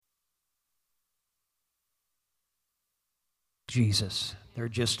Jesus. There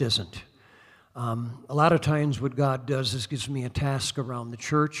just isn't. A lot of times what God does is gives me a task around the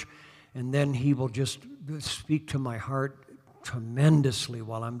church, and then He will just speak to my heart tremendously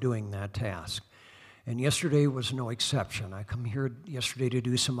while I'm doing that task. And yesterday was no exception. I come here yesterday to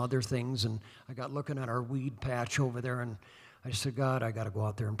do some other things, and I got looking at our weed patch over there, and I said, God, I got to go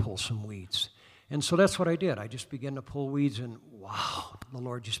out there and pull some weeds. And so that's what I did. I just began to pull weeds, and wow, the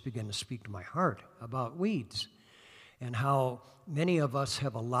Lord just began to speak to my heart about weeds and how many of us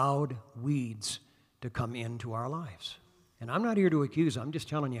have allowed weeds to come into our lives. And I'm not here to accuse, I'm just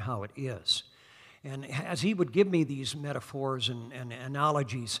telling you how it is. And as He would give me these metaphors and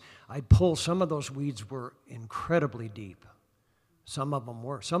analogies, I'd pull. Some of those weeds were incredibly deep. Some of them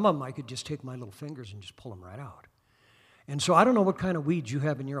were. Some of them I could just take my little fingers and just pull them right out. And so I don't know what kind of weeds you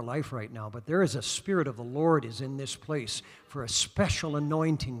have in your life right now, but there is a Spirit of the Lord is in this place for a special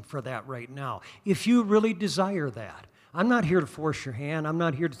anointing for that right now, if you really desire that. I'm not here to force your hand. I'm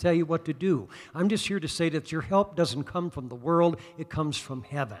not here to tell you what to do. I'm just here to say that your help doesn't come from the world. It comes from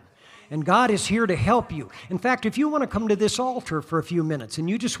heaven. And God is here to help you. In fact, if you want to come to this altar for a few minutes and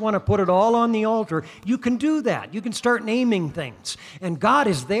you just want to put it all on the altar, you can do that. You can start naming things. And God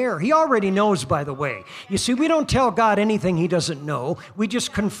is there. He already knows, by the way. You see, we don't tell God anything He doesn't know. We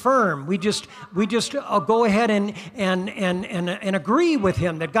just confirm. We just go ahead and agree with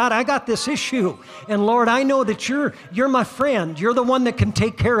Him that, God, I got this issue. And Lord, I know that you're my friend. You're the one that can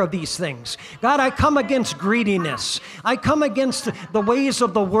take care of these things. God, I come against greediness. I come against the ways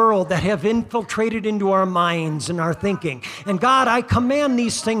of the world that have infiltrated into our minds and our thinking. And God, I command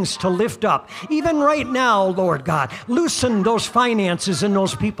these things to lift up. Even right now, Lord God, loosen those finances in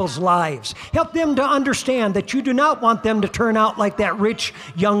those people's lives. Help them to understand that you do not want them to turn out like that rich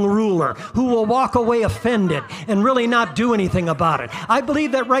young ruler who will walk away offended and really not do anything about it. I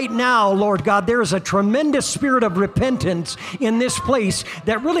believe that right now, Lord God, there is a tremendous spirit of repentance in this place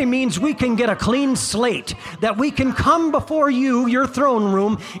that really means we can get a clean slate, that we can come before you, your throne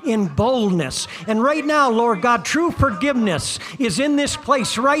room, in boldness. And right now, Lord God, true forgiveness is in this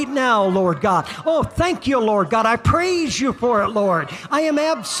place right now, Lord God. Oh, thank you, Lord God. I praise you for it, Lord. I am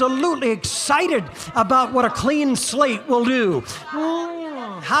absolutely excited about what a clean slate will do.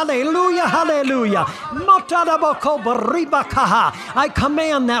 Hallelujah, hallelujah. I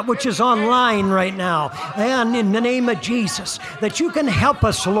command that which is online right now, and in the name of Jesus, that you can help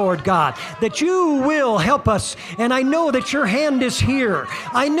us, Lord God, that you will help us. And I know that your hand is here.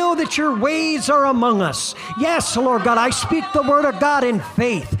 I know that your ways are among us. Yes, Lord God, I speak the word of God in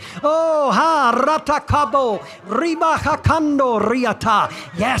faith. Oh, ha, ratakabo, ribahakando riata.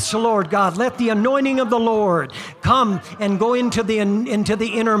 Yes, Lord God, let the anointing of the Lord come and go into the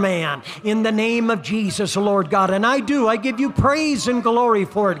inner man in the name of Jesus, Lord God. And I give you praise and glory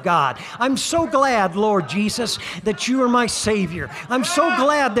for it, God. I'm so glad, Lord Jesus, that you are my Savior. I'm so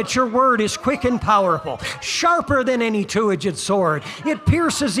glad that your word is quick and powerful, sharper than any two-edged sword. It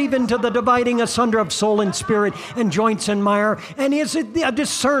pierces even to the dividing asunder of soul and spirit and joints and mire, and is a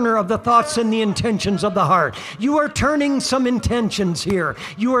discerner of the thoughts and the intentions of the heart. You are turning some intentions here.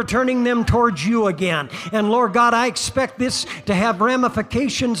 You are turning them towards you again. And Lord God, I expect this to have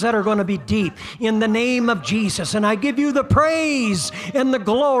ramifications that are going to be deep in the name of Jesus. And I give you the praise and the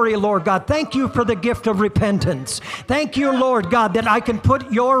glory, Lord God. Thank you for the gift of repentance. Thank you, Lord God, that I can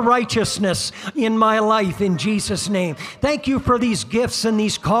put your righteousness in my life in Jesus' name. Thank you for these gifts and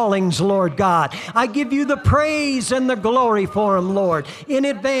these callings, Lord God. I give you the praise and the glory for them, Lord, in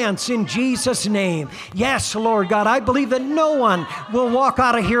advance in Jesus' name. Yes, Lord God, I believe that no one will walk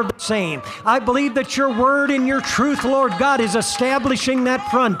out of here the same. I believe that your word and your truth, Lord God, is establishing that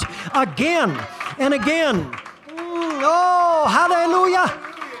front again and again. Oh, hallelujah.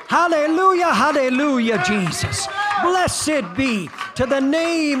 Hallelujah, hallelujah, Jesus. Blessed be to the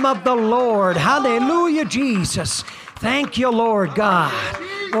name of the Lord. Hallelujah, Jesus. Thank you, Lord God.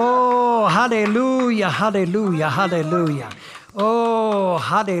 Oh, hallelujah, hallelujah, hallelujah. Oh,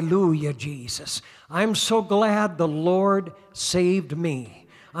 hallelujah, Jesus. I'm so glad the Lord saved me.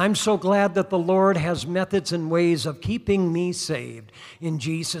 I'm so glad that the Lord has methods and ways of keeping me saved in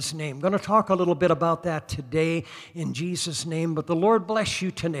Jesus' name. I'm going to talk a little bit about that today in Jesus' name, but the Lord bless you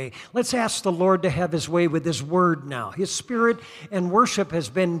today. Let's ask the Lord to have His way with His word now. His spirit and worship has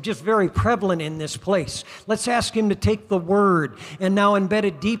been just very prevalent in this place. Let's ask Him to take the word and now embed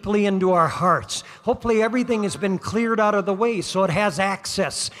it deeply into our hearts. Hopefully everything has been cleared out of the way so it has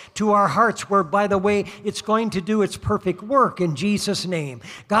access to our hearts where, by the way, it's going to do its perfect work in Jesus' name.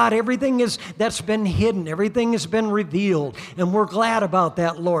 God, everything that's been hidden, everything has been revealed, and we're glad about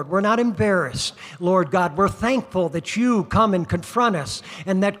that, Lord. We're not embarrassed, Lord God. We're thankful that you come and confront us,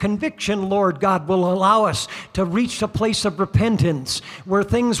 and that conviction, Lord God, will allow us to reach a place of repentance where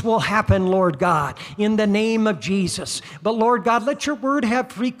things will happen, Lord God, in the name of Jesus. But Lord God, let your word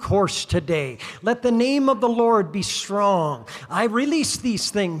have free course today. Let the name of the Lord be strong. I release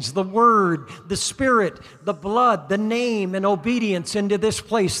these things, the word, the spirit, the blood, the name, and obedience into this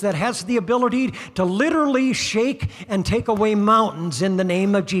place that has the ability to literally shake and take away mountains in the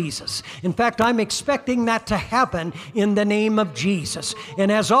name of Jesus. In fact, I'm expecting that to happen in the name of Jesus.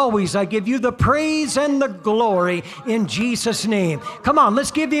 And as always, I give you the praise and the glory in Jesus' name. Come on,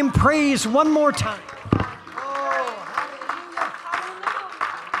 let's give him praise one more time.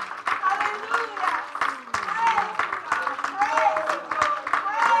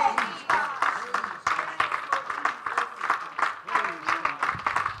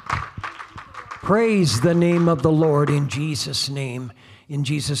 Praise the name of the Lord in Jesus' name. In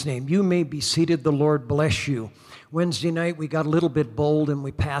Jesus' name. You may be seated. The Lord bless you. Wednesday night we got a little bit bold and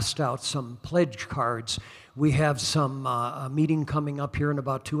we passed out some pledge cards. We have some a meeting coming up here in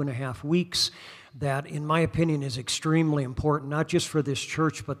about 2.5 weeks that, in my opinion, is extremely important, not just for this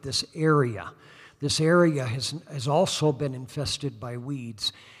church, but this area. This area has also been infested by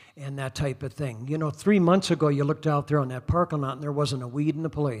weeds and that type of thing. You know, 3 months ago you looked out there on that parking lot and there wasn't a weed in the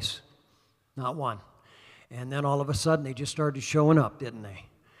place. Not one. And then all of a sudden they just started showing up, didn't they?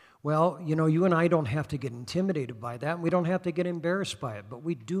 Well, you know, you and I don't have to get intimidated by that. And we don't have to get embarrassed by it. But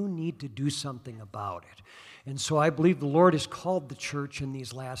we do need to do something about it. And so I believe the Lord has called the church in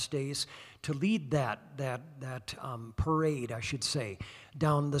these last days to lead that parade, I should say,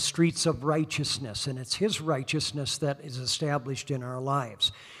 down the streets of righteousness. And it's His righteousness that is established in our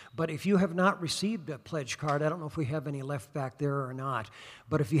lives. But if you have not received a pledge card, I don't know if we have any left back there or not,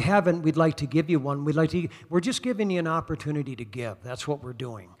 but if you haven't, we'd like to give you one. We're just giving you an opportunity to give. That's what we're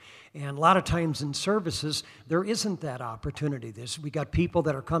doing. And a lot of times in services, there isn't that opportunity. We got people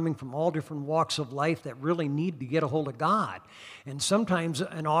that are coming from all different walks of life that really need to get a hold of God. And sometimes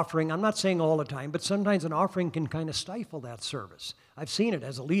an offering, I'm not saying all the time, but sometimes an offering can kind of stifle that service. I've seen it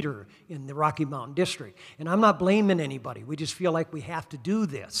as a leader in the Rocky Mountain District. And I'm not blaming anybody. We just feel like we have to do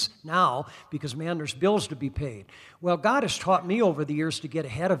this now because, man, there's bills to be paid. Well, God has taught me over the years to get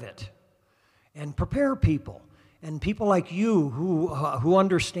ahead of it and prepare people. And people like you who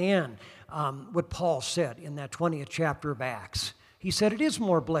understand what Paul said in that 20th chapter of Acts. He said it is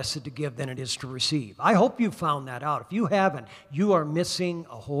more blessed to give than it is to receive. I hope you found that out. If you haven't, you are missing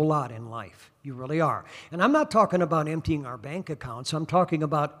a whole lot in life. You really are. And I'm not talking about emptying our bank accounts. I'm talking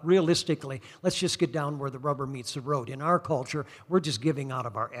about realistically, let's just get down where the rubber meets the road. In our culture, we're just giving out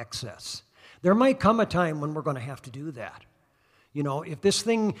of our excess. There might come a time when we're going to have to do that. You know, if this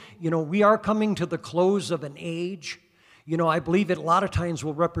thing, we are coming to the close of an age. I believe it a lot of times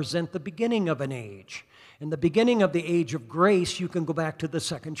will represent the beginning of an age. In the beginning of the age of grace, you can go back to the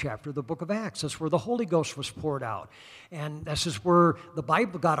 2nd chapter of the book of Acts. That's where the Holy Ghost was poured out. And this is where the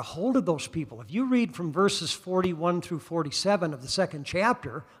Bible got a hold of those people. If you read from verses 41 through 47 of the 2nd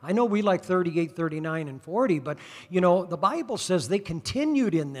chapter, I know we like 38, 39, and 40, but, the Bible says they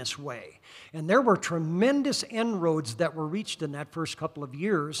continued in this way. And there were tremendous inroads that were reached in that first couple of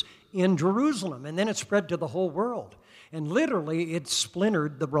years in Jerusalem. And then it spread to the whole world. And literally, it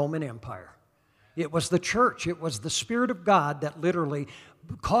splintered the Roman Empire. It was the church, it was the Spirit of God that literally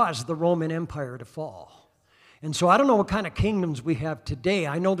caused the Roman Empire to fall. And so I don't know what kind of kingdoms we have today.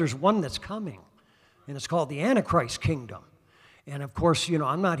 I know there's one that's coming, and it's called the Antichrist kingdom. And of course,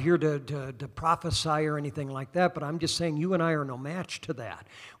 I'm not here to prophesy or anything like that, but I'm just saying you and I are no match to that.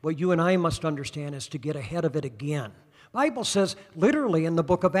 What you and I must understand is to get ahead of it again. The Bible says literally in the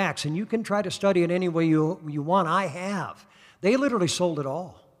book of Acts, and you can try to study it any way you want. I have. They literally sold it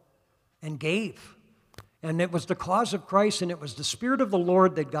all and gave. And it was the cause of Christ, and it was the Spirit of the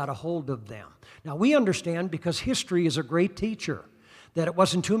Lord that got a hold of them. Now, we understand, because history is a great teacher, that it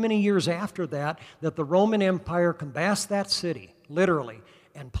wasn't too many years after that the Roman Empire compassed that city, literally,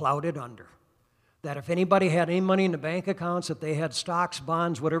 and plowed it under. That if anybody had any money in the bank accounts, if they had stocks,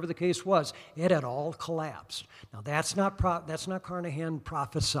 bonds, whatever the case was, it had all collapsed. Now, that's not Carnahan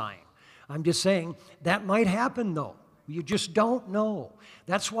prophesying. I'm just saying that might happen, though. You just don't know.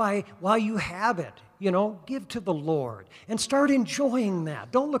 That's why, while you have it, give to the Lord and start enjoying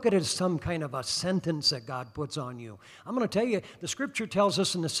that. Don't look at it as some kind of a sentence that God puts on you. I'm going to tell you, the Scripture tells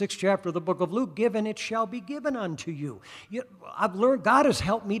us in the 6th chapter of the book of Luke, "Give and it shall be given unto you." I've learned, God has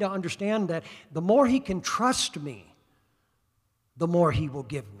helped me to understand that the more He can trust me, the more He will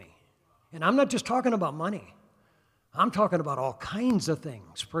give me. And I'm not just talking about money. I'm talking about all kinds of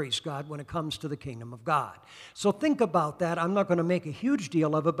things, praise God, when it comes to the kingdom of God. So think about that. I'm not going to make a huge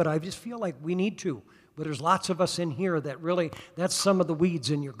deal of it, but I just feel like we need to. But there's lots of us in here that really, that's some of the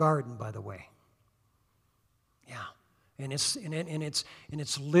weeds in your garden, by the way. Yeah. And it's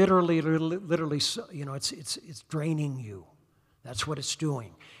literally, you know, it's draining you. That's what it's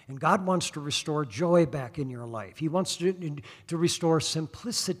doing. And God wants to restore joy back in your life. He wants to restore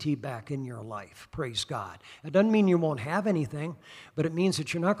simplicity back in your life. Praise God. It doesn't mean you won't have anything, but it means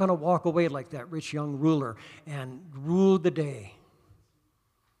that you're not going to walk away like that rich young ruler and rule the day.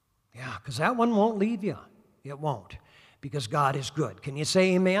 Yeah, because that one won't leave you. It won't, because God is good. Can you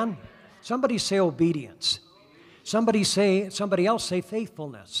say amen? Somebody say obedience. Somebody else say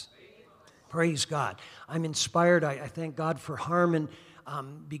faithfulness. Praise God. I'm inspired. I thank God for Harmon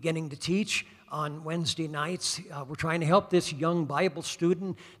beginning to teach on Wednesday nights. We're trying to help this young Bible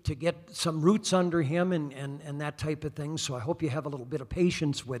student to get some roots under him and that type of thing. So I hope you have a little bit of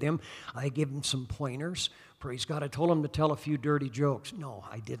patience with him. I give him some pointers. Praise God. I told him to tell a few dirty jokes. No,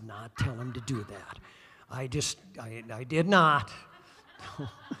 I did not tell him to do that. I did not.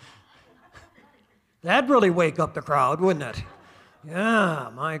 That'd really wake up the crowd, wouldn't it?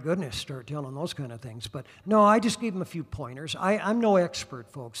 Yeah, my goodness, start telling those kind of things. But no, I just gave him a few pointers. I'm no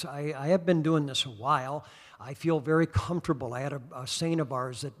expert, folks. I have been doing this a while. I feel very comfortable. I had a saint of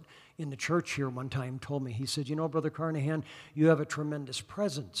ours that in the church here one time told me, he said, you know, Brother Carnahan, you have a tremendous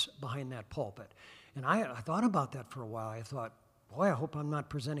presence behind that pulpit. And I thought about that for a while. I thought, boy, I hope I'm not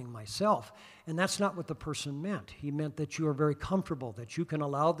presenting myself. And that's not what the person meant. He meant that you are very comfortable, that you can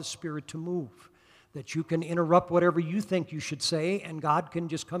allow the Spirit to move, that you can interrupt whatever you think you should say, and God can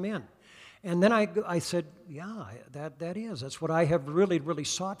just come in. And then I said, yeah, that's what I have really, really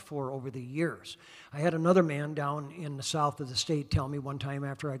sought for over the years. I had another man down in the south of the state tell me one time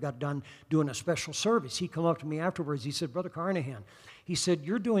after I got done doing a special service, he come up to me afterwards, he said, Brother Carnahan, he said,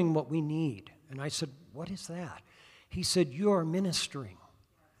 you're doing what we need. And I said, what is that? He said, you are ministering.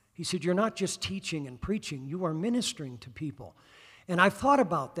 He said, you're not just teaching and preaching, you are ministering to people. And I've thought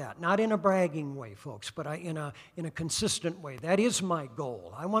about that, not in a bragging way, folks, but in a consistent way. That is my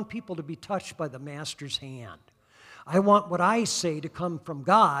goal. I want people to be touched by the Master's hand. I want what I say to come from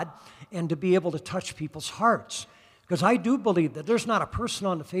God and to be able to touch people's hearts. Because I do believe that there's not a person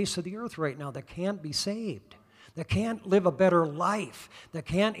on the face of the earth right now that can't be saved, that can't live a better life, that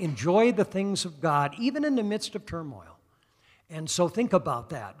can't enjoy the things of God, even in the midst of turmoil. And so think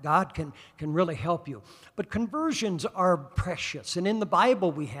about that. God can really help you. But conversions are precious, and in the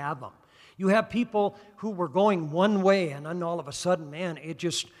Bible we have them. You have people who were going one way, and then all of a sudden, man,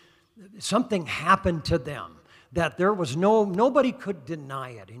 something happened to them that there was nobody could deny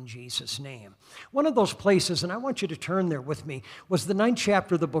it in Jesus' name. One of those places, and I want you to turn there with me, was the 9th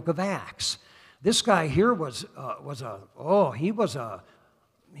chapter of the book of Acts. This guy here was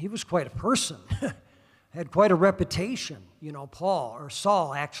quite a person. Had quite a reputation, you know,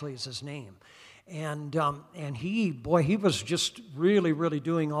 Saul actually is his name. And he was just really, really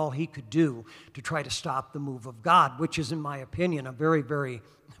doing all he could do to try to stop the move of God, which is, in my opinion, a very, very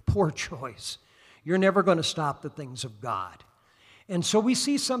poor choice. You're never going to stop the things of God. And so we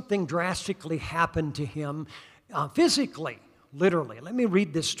see something drastically happen to him physically, literally. Let me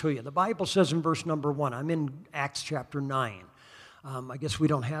read this to you. The Bible says in verse number 1, I'm in Acts chapter 9. I guess we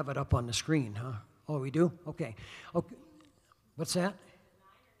don't have it up on the screen, huh? Oh, we do? Okay. What's that?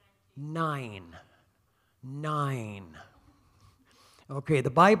 9. Okay, the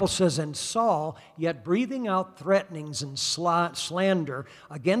Bible says, and Saul, yet breathing out threatenings and slander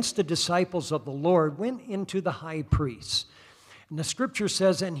against the disciples of the Lord, went into the high priest. And the scripture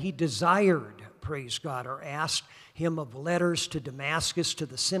says, and he desired, praise God, or asked him of letters to Damascus, to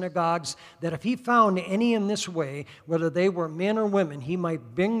the synagogues, that if he found any in this way, whether they were men or women, he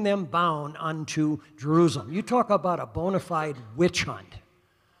might bring them bound unto Jerusalem. You talk about a bona fide witch hunt.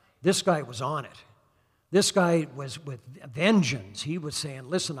 This guy was on it. This guy was with vengeance. He was saying,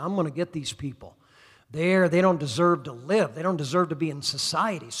 listen, I'm going to get these people. They don't deserve to live. They don't deserve to be in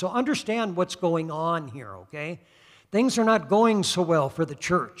society. So understand what's going on here, okay? Things are not going so well for the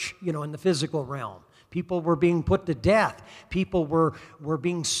church, you know, in the physical realm. People were being put to death. People were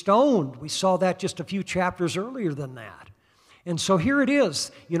being stoned. We saw that just a few chapters earlier than that. And so here it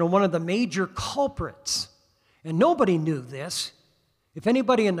is, you know, one of the major culprits. And nobody knew this. If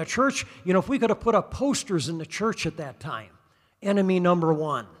anybody in the church, you know, if we could have put up posters in the church at that time, enemy number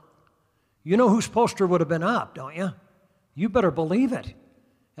 1. You know whose poster would have been up, don't you? You better believe it.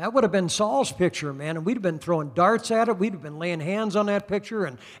 That would have been Saul's picture, man, and we'd have been throwing darts at it. We'd have been laying hands on that picture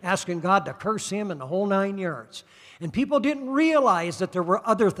and asking God to curse him and the whole 9 yards. And people didn't realize that there were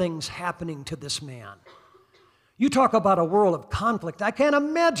other things happening to this man. You talk about a world of conflict. I can't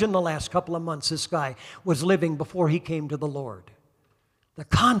imagine the last couple of months this guy was living before he came to the Lord. The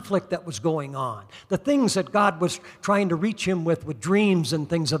conflict that was going on, the things that God was trying to reach him with dreams and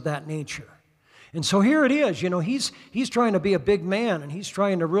things of that nature. And so here it is, he's trying to be a big man, and he's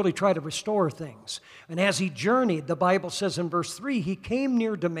trying to really try to restore things. And as he journeyed, the Bible says in verse 3, he came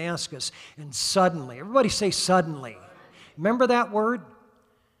near Damascus, and suddenly, everybody say suddenly. Remember that word?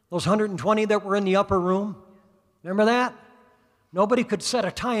 Those 120 that were in the upper room? Remember that? Nobody could set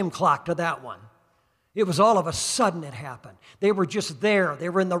a time clock to that one. It was all of a sudden it happened. They were just there. They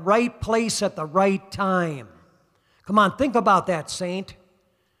were in the right place at the right time. Come on, think about that, saint.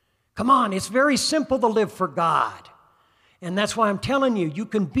 Come on, it's very simple to live for God. And that's why I'm telling you, you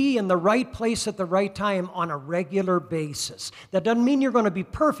can be in the right place at the right time on a regular basis. That doesn't mean you're going to be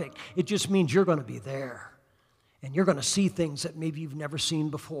perfect. It just means you're going to be there. And you're going to see things that maybe you've never seen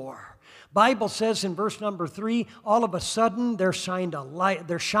before. Bible says in verse number 3, all of a sudden there shined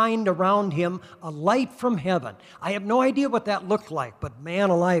around him a light from heaven. I have no idea what that looked like, but man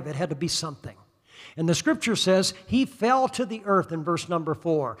alive, it had to be something. And the scripture says, he fell to the earth in verse number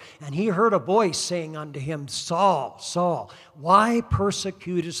 4, and he heard a voice saying unto him, Saul, Saul, why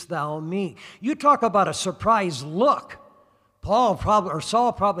persecutest thou me? You talk about a surprised look. Saul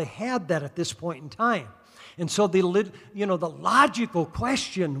probably had that at this point in time. And so the logical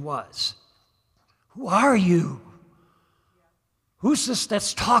question was, who are you? Who's this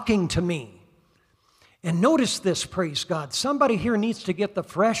that's talking to me? And notice this, praise God. Somebody here needs to get the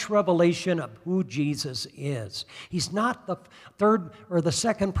fresh revelation of who Jesus is. He's not the third or the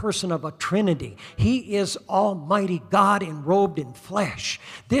second person of a Trinity. He is Almighty God enrobed in flesh.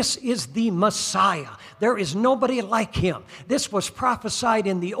 This is the Messiah. There is nobody like him. This was prophesied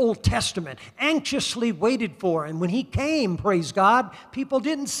in the Old Testament, anxiously waited for. And when he came, praise God, people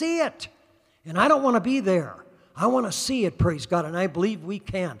didn't see it. And I don't want to be there. I want to see it, praise God, and I believe we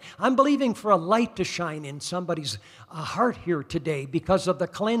can. I'm believing for a light to shine in somebody's heart here today because of the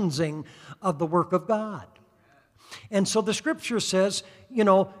cleansing of the work of God. And so the scripture says,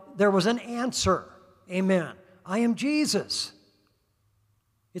 there was an answer. Amen. I am Jesus.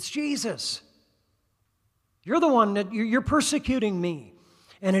 It's Jesus. You're the one that you're persecuting me.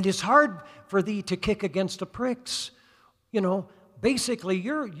 And it is hard for thee to kick against the pricks. Basically,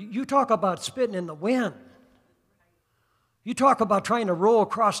 you talk about spitting in the wind. You talk about trying to row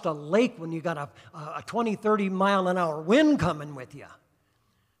across a lake when you got a 20, 30 mile an hour wind coming with you.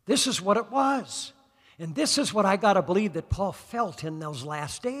 This is what it was. And this is what I got to believe that Paul felt in those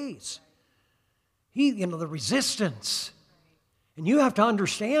last days. The resistance. And you have to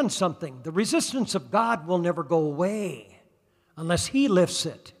understand something. The resistance of God will never go away unless he lifts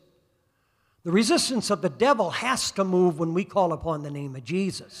it. The resistance of the devil has to move when we call upon the name of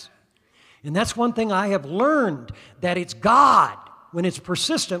Jesus. And that's one thing I have learned, that it's God, when it's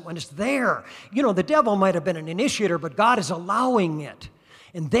persistent, when it's there. The devil might have been an initiator, but God is allowing it.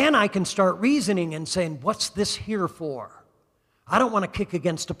 And then I can start reasoning and saying, what's this here for? I don't want to kick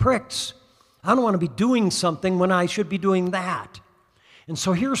against the pricks. I don't want to be doing something when I should be doing that. And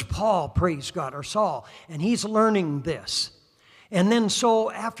so here's Paul, praise God, or Saul, and he's learning this. And then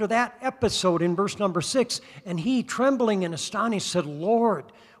so after that episode in verse number 6, and he, trembling and astonished, said, Lord,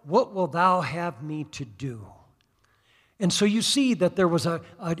 what will thou have me to do? And so you see that there was a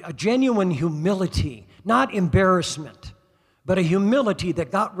genuine humility, not embarrassment, but a humility that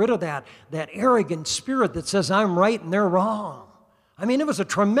got rid of that arrogant spirit that says, I'm right and they're wrong. I mean, it was a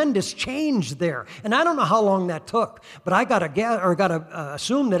tremendous change there. And I don't know how long that took, but I got to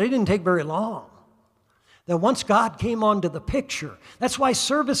assume that it didn't take very long. That once God came onto the picture, that's why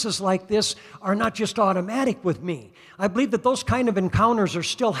services like this are not just automatic with me. I believe that those kind of encounters are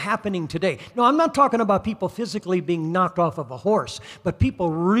still happening today. No, I'm not talking about people physically being knocked off of a horse, but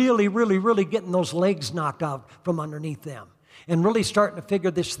people really, really, really getting those legs knocked out from underneath them and really starting to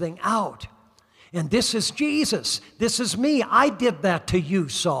figure this thing out. And this is Jesus. This is me. I did that to you,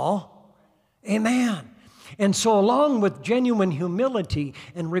 Saul. Amen. And so along with genuine humility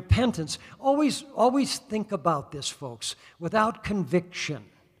and repentance, always think about this, folks. Without conviction,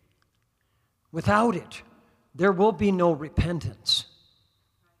 without it, there will be no repentance.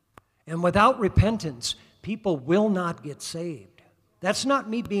 And without repentance, people will not get saved. That's not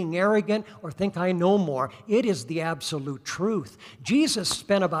me being arrogant or think I know more. It is the absolute truth. Jesus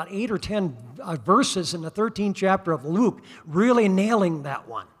spent about 8 or 10 verses in the 13th chapter of Luke really nailing that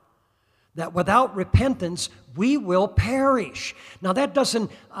one. That without repentance, we will perish. Now that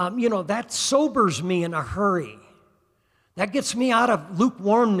doesn't, that sobers me in a hurry. That gets me out of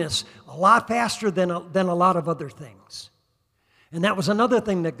lukewarmness a lot faster than a lot of other things. And that was another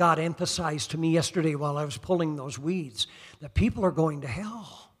thing that God emphasized to me yesterday while I was pulling those weeds, that people are going to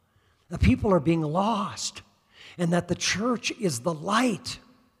hell, that people are being lost, and that the church is the light.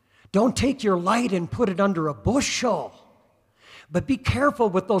 Don't take your light and put it under a bushel. But be careful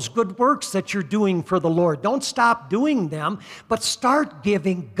with those good works that you're doing for the Lord. Don't stop doing them, but start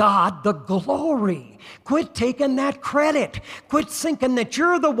giving God the glory. Quit taking that credit. Quit thinking that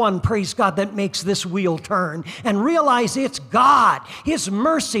you're the one, praise God, that makes this wheel turn. And realize it's God. His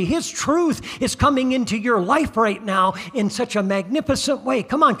mercy, His truth is coming into your life right now in such a magnificent way.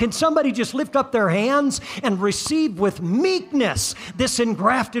 Come on, can somebody just lift up their hands and receive with meekness this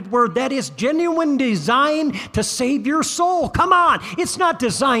engrafted word that is genuine design to save your soul? Come on. It's not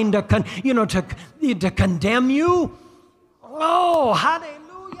designed to condemn you. Oh, hallelujah,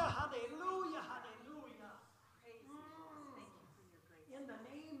 hallelujah, hallelujah. In the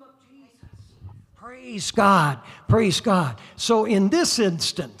name of Jesus. Praise God, praise God. So in this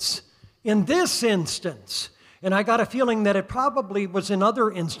instance, and I got a feeling that it probably was in other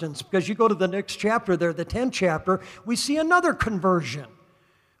instances, because you go to the next chapter there, the 10th chapter, we see another conversion.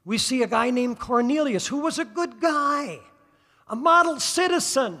 We see a guy named Cornelius who was a good guy. A model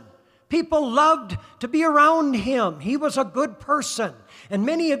citizen. People loved to be around him. He was a good person. And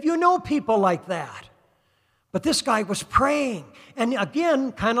many of you know people like that. But this guy was praying. And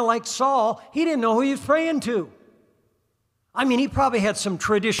again, kind of like Saul, he didn't know who he was praying to. I mean, he probably had some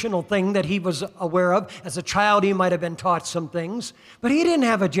traditional thing that he was aware of. As a child, he might have been taught some things. But he didn't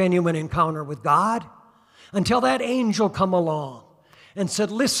have a genuine encounter with God until that angel come along and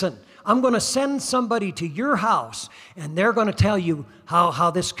said, listen, I'm going to send somebody to your house, and they're going to tell you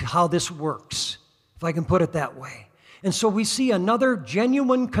how this works, if I can put it that way. And so we see another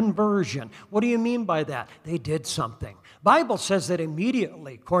genuine conversion. What do you mean by that? They did something. Bible says that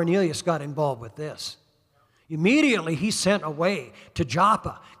immediately Cornelius got involved with this. Immediately he sent away to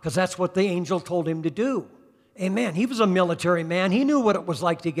Joppa, because that's what the angel told him to do. Amen. He was a military man. He knew what it was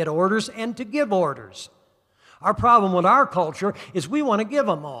like to get orders and to give orders. Our problem with our culture is we want to give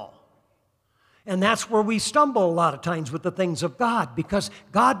them all. And that's where we stumble a lot of times with the things of God, because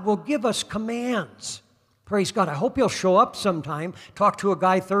God will give us commands. Praise God. I hope you'll show up sometime. Talk to a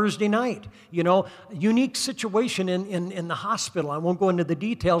guy Thursday night. You know, unique situation in the hospital. I won't go into the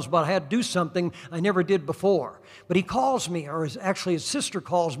details, but I had to do something I never did before. But he calls me, or actually his sister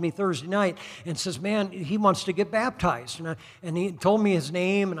calls me Thursday night and says, man, he wants to get baptized. And he told me his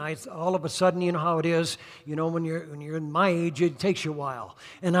name, and all of a sudden, you know how it is. You know, when you're in my age, it takes you a while.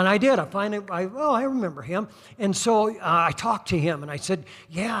 And then I did. I remember him. And so I talked to him, and I said,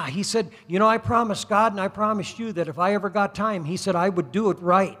 yeah. He said, you know, I promised God, and I promised you that if I ever got time, he said I would do it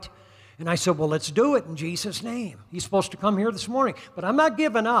right. And I said, well, let's do it in Jesus' name. He's supposed to come here this morning, but I'm not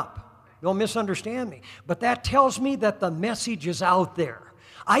giving up. Don't misunderstand me. But that tells me that the message is out there.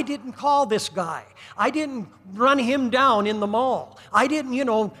 I didn't call this guy. I didn't run him down in the mall. I didn't,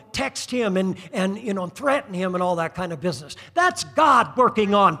 text him and threaten him and all that kind of business. That's God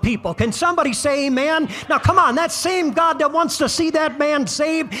working on people. Can somebody say amen? Now, come on. That same God that wants to see that man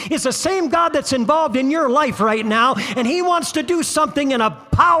saved is the same God that's involved in your life right now, and he wants to do something in a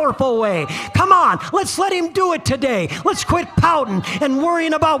powerful way. Come on. Let's let him do it today. Let's quit pouting and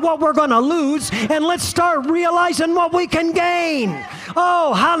worrying about what we're going to lose, and let's start realizing what we can gain.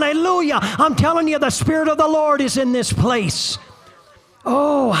 Oh, hallelujah. I'm telling you, the Spirit of the Lord is in this place.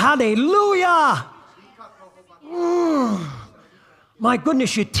 Oh, hallelujah. My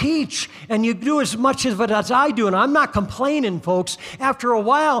goodness, you teach and you do as much of it as I do, and I'm not complaining, folks. After a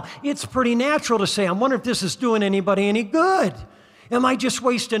while, it's pretty natural to say, I wonder if this is doing anybody any good. Am I just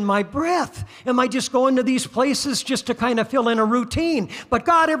wasting my breath? Am I just going to these places just to kind of fill in a routine? But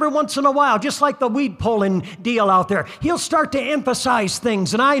God, every once in a while, just like the weed pulling deal out there, He'll start to emphasize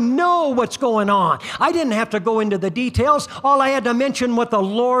things, and I know what's going on. I didn't have to go into the details. All I had to mention what the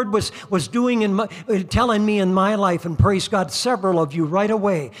Lord was doing and telling me in my life, and praise God, several of you right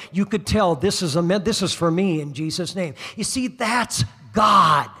away, you could tell this is for me in Jesus' name. You see, that's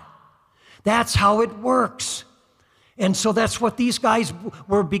God. That's how it works. And so that's what these guys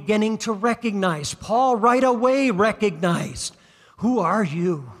were beginning to recognize. Paul right away recognized, who are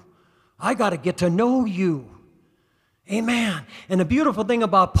you? I got to get to know you. Amen. And the beautiful thing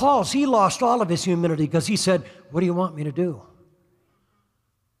about Paul is he lost all of his humility because he said, what do you want me to do?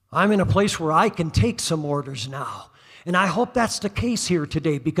 I'm in a place where I can take some orders now. And I hope that's the case here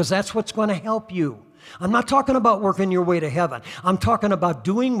today, because that's what's going to help you. I'm not talking about working your way to heaven. I'm talking about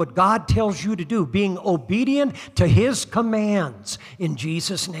doing what God tells you to do, being obedient to His commands in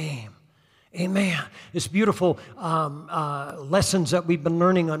Jesus' name. Amen. It's beautiful lessons that we've been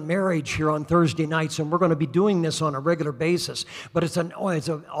learning on marriage here on Thursday nights, and we're going to be doing this on a regular basis. But it's an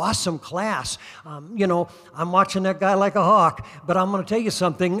awesome class. I'm watching that guy like a hawk, but I'm going to tell you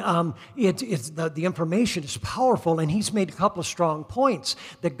something. The information is powerful, and he's made a couple of strong points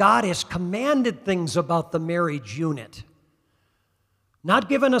that God has commanded things about the marriage unit, not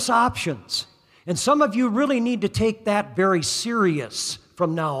given us options. And some of you really need to take that very serious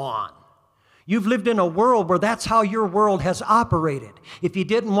from now on. You've lived in a world where that's how your world has operated. If you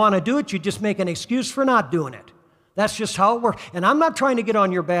didn't want to do it, you just make an excuse for not doing it. That's just how it works. And I'm not trying to get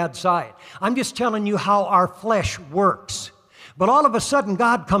on your bad side. I'm just telling you how our flesh works. But all of a sudden,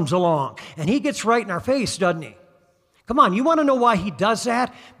 God comes along, and He gets right in our face, doesn't He? Come on, you want to know why He does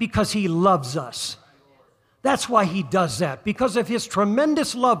that? Because He loves us. That's why He does that, because of His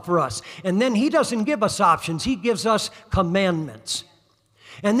tremendous love for us. And then He doesn't give us options. He gives us commandments.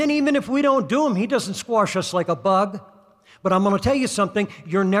 And then even if we don't do them, He doesn't squash us like a bug. But I'm going to tell you something.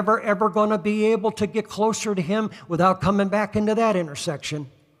 You're never, ever going to be able to get closer to Him without coming back into that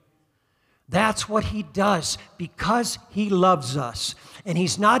intersection. That's what He does because He loves us. And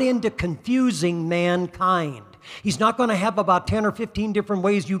He's not into confusing mankind. He's not going to have about 10 or 15 different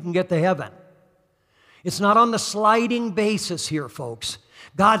ways you can get to heaven. It's not on the sliding basis here, folks.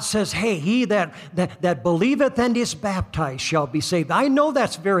 God says, hey, he that believeth and is baptized shall be saved. I know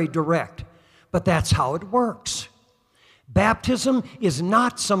that's very direct, but that's how it works. Baptism is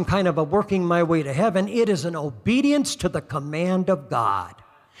not some kind of a working my way to heaven. It is an obedience to the command of God,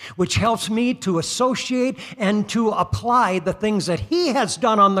 which helps me to associate and to apply the things that He has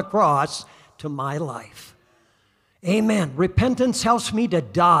done on the cross to my life. Amen. Repentance helps me to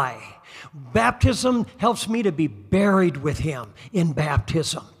die. Baptism helps me to be buried with Him in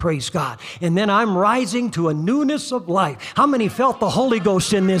baptism. Praise God. And then I'm rising to a newness of life. How many felt the Holy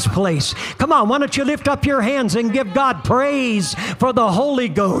Ghost in this place? Come on, why don't you lift up your hands and give God praise for the Holy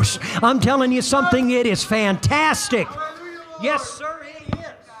Ghost? I'm telling you something, it is fantastic. Yes, sir, it is.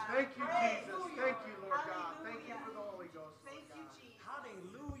 Thank you, Jesus. Thank you, Lord God. Thank you for the Holy Ghost. Thank you, Jesus.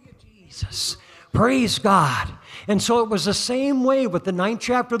 Hallelujah, Jesus. Praise God. And so it was the same way with the 9th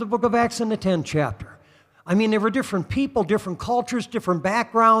chapter of the book of Acts and the 10th chapter. I mean, there were different people, different cultures, different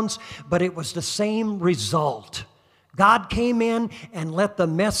backgrounds, but it was the same result. God came in and let the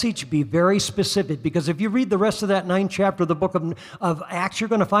message be very specific, because if you read the rest of that 9th chapter of the book of Acts, you're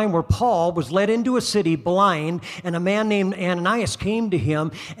going to find where Paul was led into a city blind, and a man named Ananias came to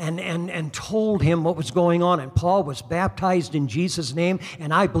him and told him what was going on, and Paul was baptized in Jesus' name,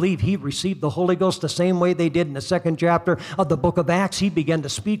 and I believe he received the Holy Ghost the same way they did in the 2nd chapter of the book of Acts. He began to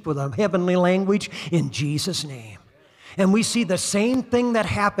speak with a heavenly language in Jesus' name. And we see the same thing that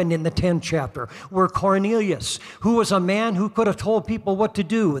happened in the 10th chapter, where Cornelius, who was a man who could have told people what to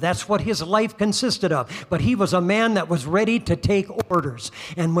do, that's what his life consisted of, but he was a man that was ready to take orders.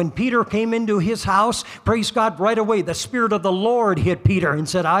 And when Peter came into his house, praise God, right away, the Spirit of the Lord hit Peter and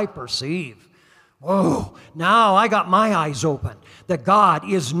said, I perceive. Whoa, now I got my eyes open, that God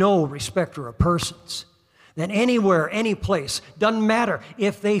is no respecter of persons. That anywhere, any place, doesn't matter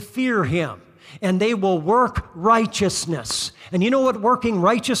if they fear Him. And they will work righteousness. And you know what working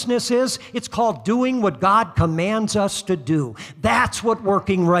righteousness is? It's called doing what God commands us to do. That's what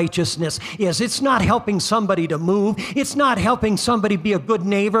working righteousness is. It's not helping somebody to move. It's not helping somebody be a good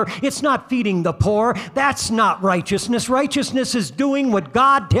neighbor. It's not feeding the poor. That's not righteousness. Righteousness is doing what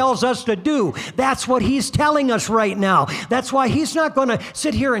God tells us to do. That's what He's telling us right now. That's why He's not going to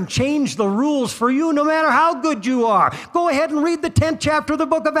sit here and change the rules for you no matter how good you are. Go ahead and read the 10th chapter of the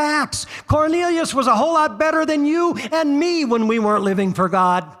book of Acts. Cornelius was a whole lot better than you and me when we weren't living for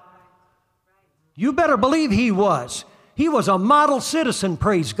God. You better believe he was. He was a model citizen,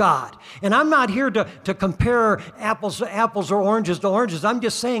 praise God. And I'm not here to compare apples or oranges to oranges. I'm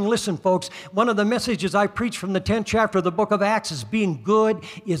just saying, listen, folks, one of the messages I preach from the 10th chapter of the book of Acts is being good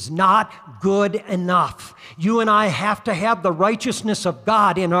is not good enough. You and I have to have the righteousness of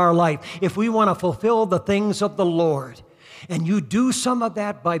God in our life if we want to fulfill the things of the Lord. And you do some of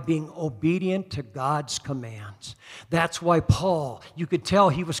that by being obedient to God's commands. That's why Paul, you could tell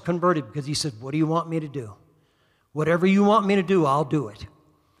he was converted, because he said, what do you want me to do? Whatever you want me to do, I'll do it.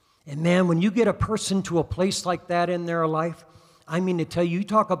 And man, when you get a person to a place like that in their life, I mean to tell you, you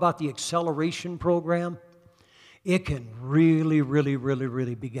talk about the acceleration program, it can really, really, really,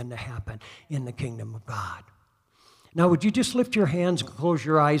 really begin to happen in the kingdom of God. Now, would you just lift your hands and close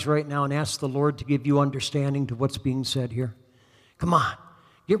your eyes right now and ask the Lord to give you understanding to what's being said here? Come on.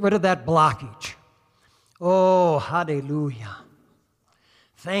 Get rid of that blockage. Oh, hallelujah.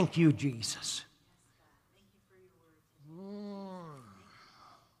 Thank you, Jesus.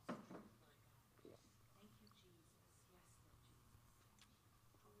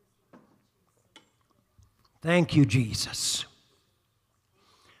 Thank you, Jesus.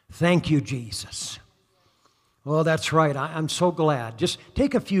 Thank you, Jesus. Well, that's right. I'm so glad. Just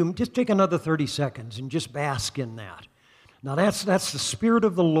take another 30 seconds and just bask in that. Now, that's the Spirit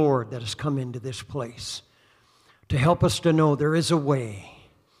of the Lord that has come into this place to help us to know there is a way.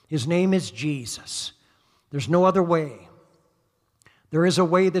 His name is Jesus. There's no other way. There is a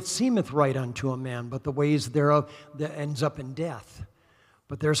way that seemeth right unto a man, but the ways thereof that ends up in death.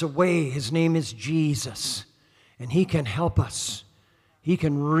 But there's a way. His name is Jesus, and He can help us. He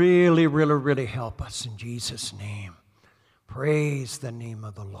can really, really, really help us in Jesus' name. Praise the name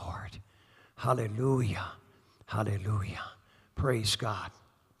of the Lord. Hallelujah. Hallelujah. Praise God.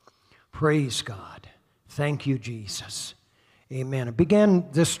 Praise God. Thank you, Jesus. Amen.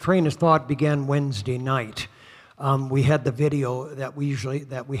 This train of thought began Wednesday night. We had the video that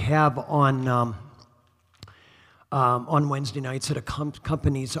we have on Wednesday nights that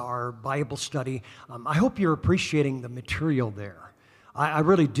accompanies our Bible study. I hope you're appreciating the material there. I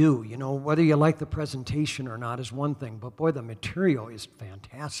really do. You know, whether you like the presentation or not is one thing, but boy, the material is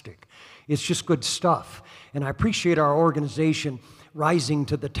fantastic. It's just good stuff. And I appreciate our organization rising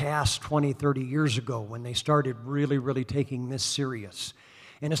to the task 20, 30 years ago when they started really, really taking this serious.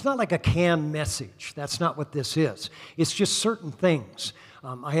 And it's not like a canned message. That's not what this is. It's just certain things.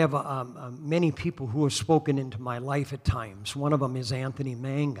 I have many people who have spoken into my life at times. One of them is Anthony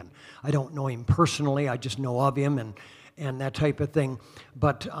Mangan. I don't know him personally. I just know of him and that type of thing.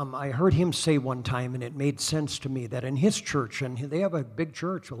 But I heard him say one time, and it made sense to me, that in his church, and they have a big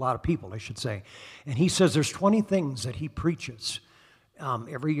church, a lot of people, I should say, and he says there's 20 things that he preaches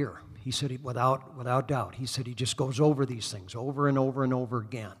every year. He said, without doubt, he said he just goes over these things over and over and over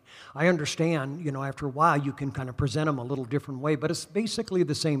again. I understand, you know, after a while you can kind of present them a little different way, but it's basically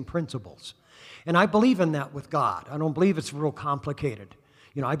the same principles. And I believe in that with God. I don't believe it's real complicated.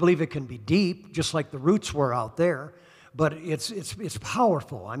 You know, I believe it can be deep, just like the roots were out there, but it's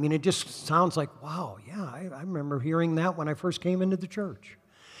powerful. I mean, it just sounds like, wow, yeah, I remember hearing that when I first came into the church.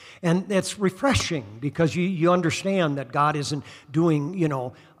 And it's refreshing because you understand that God isn't doing,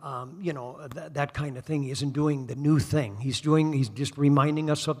 that kind of thing. He isn't doing the new thing. He's just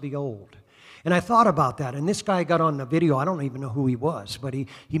reminding us of the old. And I thought about that, and this guy got on the video. I don't even know who he was, but he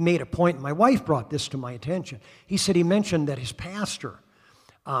made a point. My wife brought this to my attention. He said he mentioned that his pastor,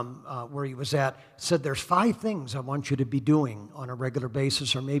 where he was at, said there's 5 things I want you to be doing on a regular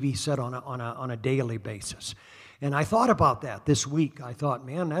basis, or maybe he said on a daily basis. And I thought about that this week. I thought,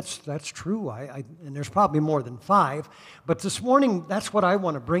 man, that's true. And there's probably more than 5. But this morning, that's what I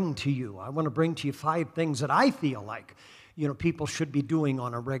want to bring to you. I want to bring to you 5 things that I feel like, you know, people should be doing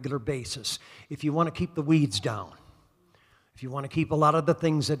on a regular basis. If you want to keep the weeds down, if you want to keep a lot of the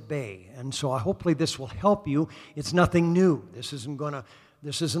things at bay. And so hopefully this will help you. It's nothing new. This isn't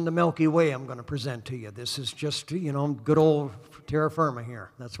the Milky Way I'm going to present to you. This is just, you know, good old terra firma here.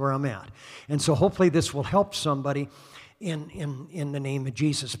 That's where I'm at. And so hopefully this will help somebody in the name of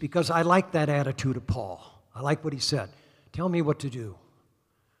Jesus, because I like that attitude of Paul. I like what he said. Tell me what to do.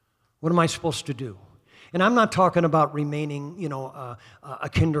 What am I supposed to do? And I'm not talking about remaining, you know, a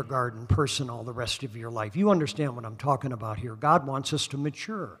kindergarten person all the rest of your life. You understand what I'm talking about here. God wants us to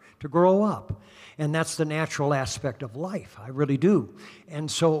mature, to grow up. And that's the natural aspect of life. I really do.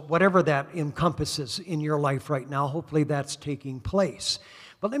 And so whatever that encompasses in your life right now, hopefully that's taking place.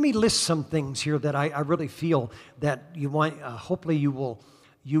 But let me list some things here that I really feel that you want, hopefully you will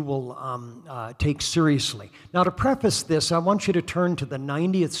take seriously. Now, to preface this, I want you to turn to the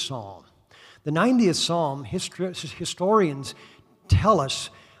 90th Psalm. The 90th Psalm, historians tell us,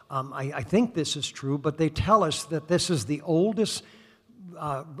 I think this is true, but they tell us that this is the oldest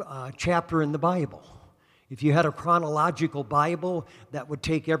chapter in the Bible. If you had a chronological Bible that would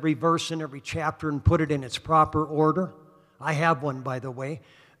take every verse in every chapter and put it in its proper order, I have one, by the way.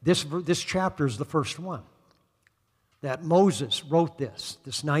 This chapter is the first one. That Moses wrote this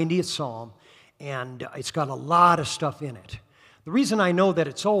 90th Psalm, and it's got a lot of stuff in it. The reason I know that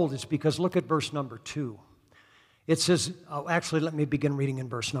it's old is because look at verse number 2. It says, actually, let me begin reading in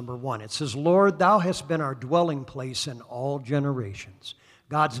verse number 1. It says, Lord, thou hast been our dwelling place in all generations.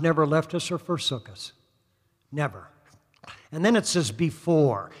 God's never left us or forsook us. Never. And then it says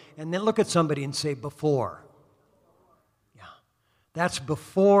before. And then look at somebody and say before. Yeah. That's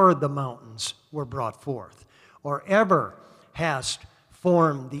before the mountains were brought forth, or ever hast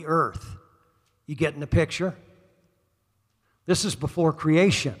formed the earth. You getting the picture? This is before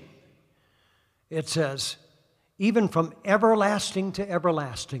creation. It says, even from everlasting to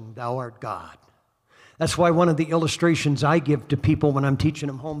everlasting, thou art God. That's why one of the illustrations I give to people when I'm teaching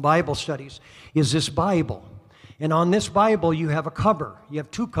them home Bible studies is this Bible. And on this Bible, you have a cover. You have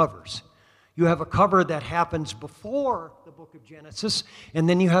 2 covers. You have a cover that happens before the book of Genesis, and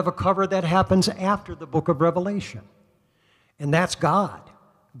then you have a cover that happens after the book of Revelation. And that's God.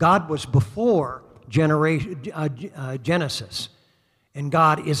 God was before Genesis, and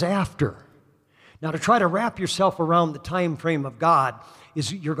God is after. Now, to try to wrap yourself around the time frame of God,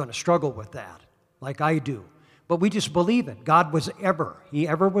 you're going to struggle with that, like I do. But we just believe it. God was ever. He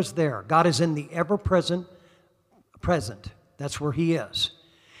ever was there. God is in the ever-present present. That's where He is.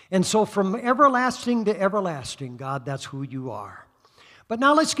 And so from everlasting to everlasting, God, that's who you are. But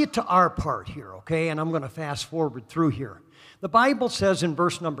now let's get to our part here, okay? And I'm going to fast forward through here. The Bible says in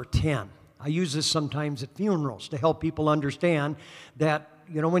verse number 10, I use this sometimes at funerals to help people understand that,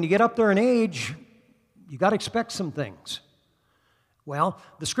 when you get up there in age, you got to expect some things. Well,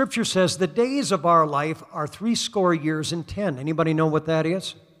 the Scripture says the days of our life are 70 years and 10. Anybody know what that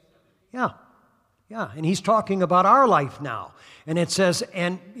is? Yeah, and he's talking about our life now. And it says,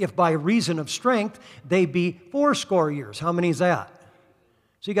 and if by reason of strength, they be 80 years. How many is that?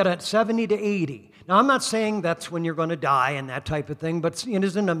 So you got a 70 to 80. Now, I'm not saying that's when you're going to die and that type of thing, but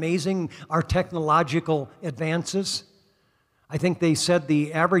isn't it amazing our technological advances? I think they said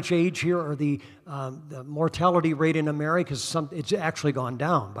the average age here, or the mortality rate in America, it's actually gone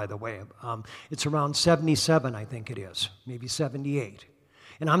down, by the way. It's around 77, I think it is, maybe 78.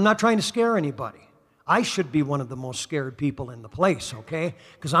 And I'm not trying to scare anybody. I should be one of the most scared people in the place, okay?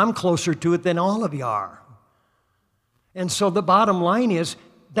 Because I'm closer to it than all of you are. And so the bottom line is,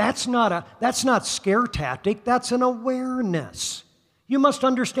 that's not scare tactic, that's an awareness. You must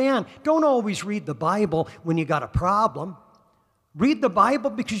understand, don't always read the Bible when you got a problem. Read the Bible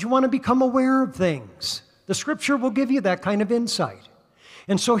because you want to become aware of things. The Scripture will give you that kind of insight.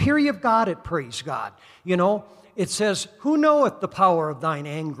 And so here you've got it, praise God. It says, who knoweth the power of thine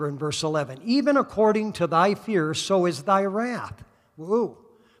anger in verse 11? Even according to thy fear, so is thy wrath. Woo.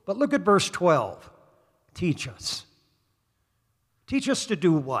 But look at verse 12. Teach us. Teach us to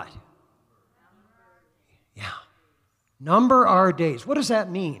do what? Yeah. Number our days. What does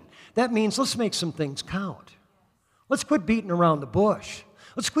that mean? That means let's make some things count. Let's quit beating around the bush.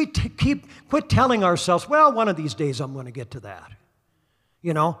 Let's quit telling ourselves, well, one of these days I'm going to get to that.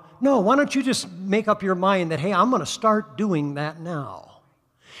 No, why don't you just make up your mind that, hey, I'm going to start doing that now.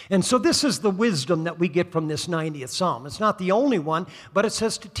 And so this is the wisdom that we get from this 90th Psalm. It's not the only one, but it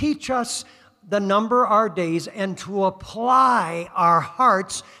says to teach us the number our days and to apply our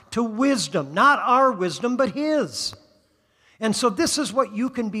hearts to wisdom. Not our wisdom, but His. And so this is what you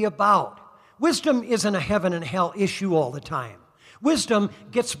can be about. Wisdom isn't a heaven and hell issue all the time. Wisdom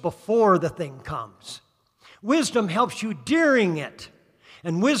gets before the thing comes. Wisdom helps you during it.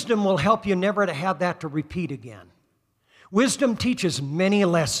 And wisdom will help you never to have that to repeat again. Wisdom teaches many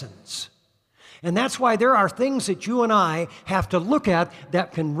lessons. And that's why there are things that you and I have to look at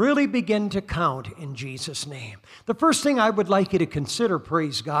that can really begin to count in Jesus' name. The first thing I would like you to consider,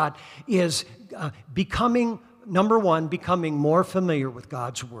 praise God, is becoming more familiar with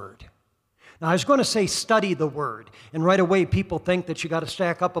God's Word. Now, I was going to say study the Word, and right away people think that you got to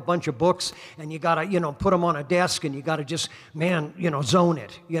stack up a bunch of books and you got to, put them on a desk and you got to just, zone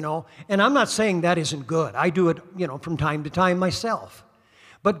it, And I'm not saying that isn't good. I do it, from time to time myself.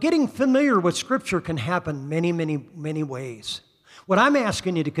 But getting familiar with Scripture can happen many, many, many ways. What I'm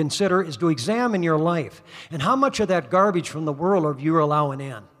asking you to consider is to examine your life and how much of that garbage from the world are you allowing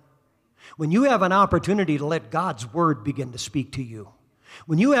in. When you have an opportunity to let God's Word begin to speak to you.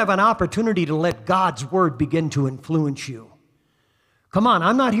 When you have an opportunity to let God's Word begin to influence you. Come on,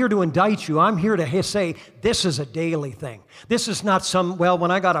 I'm not here to indict you. I'm here to say this is a daily thing. This is not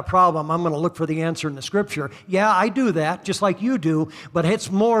when I got a problem, I'm going to look for the answer in the Scripture. Yeah, I do that, just like you do, but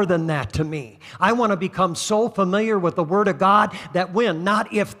it's more than that to me. I want to become so familiar with the Word of God that when,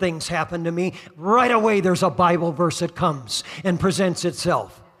 not if things happen to me, right away there's a Bible verse that comes and presents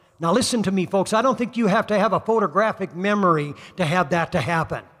itself. Now listen to me, folks. I don't think you have to have a photographic memory to have that to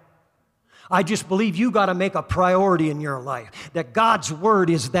happen. I just believe you got to make a priority in your life, that God's Word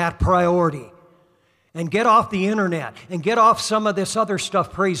is that priority. And get off the internet and get off some of this other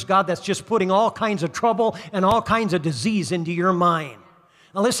stuff, praise God, that's just putting all kinds of trouble and all kinds of disease into your mind.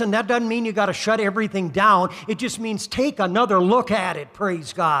 Now listen, that doesn't mean you got to shut everything down. It just means take another look at it,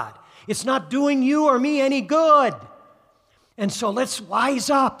 praise God. It's not doing you or me any good. And so let's wise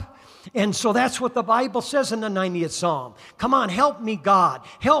up. And so that's what the Bible says in the 90th Psalm. Come on, help me, God.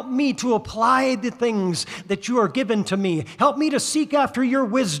 Help me to apply the things that you are given to me. Help me to seek after your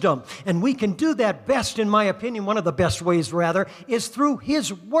wisdom. And we can do that best, in my opinion, one of the best ways, rather, is through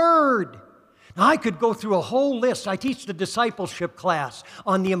His Word. Now, I could go through a whole list. I teach the discipleship class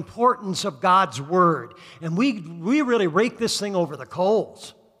on the importance of God's Word. And we really rake this thing over the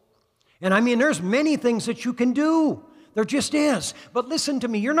coals. And I mean, there's many things that you can do. There just is. But listen to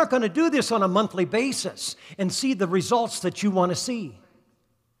me, you're not going to do this on a monthly basis and see the results that you want to see.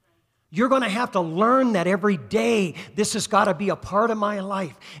 You're going to have to learn that every day this has got to be a part of my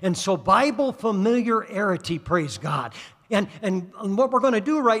life. And so Bible familiarity, praise God. And what we're going to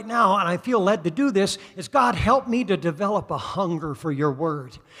do right now, and I feel led to do this, is God, help me to develop a hunger for your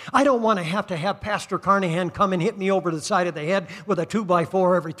word. I don't want to have Pastor Carnahan come and hit me over the side of the head with a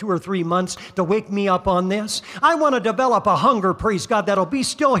 2x4 every 2 or 3 months to wake me up on this. I want to develop a hunger, praise God, that'll be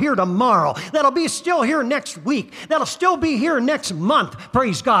still here tomorrow, that'll be still here next week, that'll still be here next month,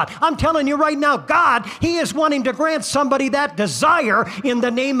 praise God. I'm telling you right now, God, He is wanting to grant somebody that desire in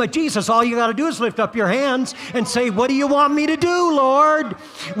the name of Jesus. All you got to do is lift up your hands and say, what do you want me to do, Lord?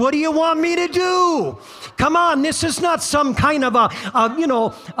 What do you want me to do? Come on, this is not some kind of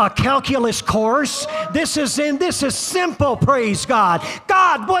a calculus course. This is simple, praise God.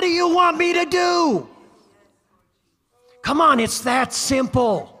 God, what do you want me to do? Come on, it's that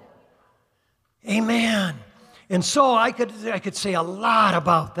simple. Amen. And so I could say a lot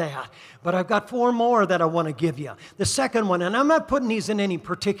about that, but I've got 4 more that I want to give you. The second one, and I'm not putting these in any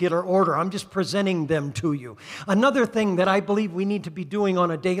particular order, I'm just presenting them to you. Another thing that I believe we need to be doing on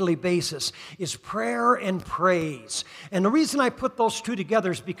a daily basis is prayer and praise. And the reason I put those two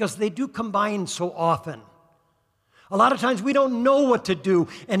together is because they do combine so often. A lot of times we don't know what to do,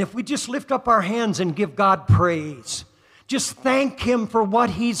 and if we just lift up our hands and give God praise, just thank Him for what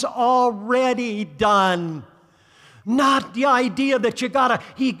He's already done. Not the idea that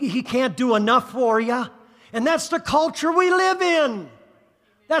he can't do enough for you. And that's the culture we live in.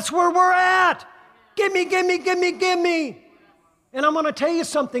 That's where we're at. Give me, give me, give me, give me. And I'm going to tell you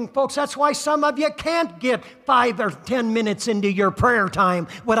something, folks. That's why some of you can't get 5 or 10 minutes into your prayer time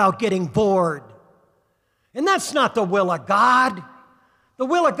without getting bored. And that's not the will of God. The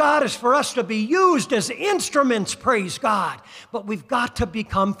will of God is for us to be used as instruments, praise God. But we've got to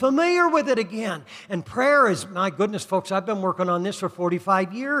become familiar with it again. And prayer is, my goodness, folks, I've been working on this for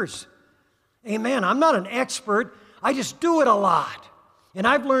 45 years. Amen. I'm not an expert. I just do it a lot. And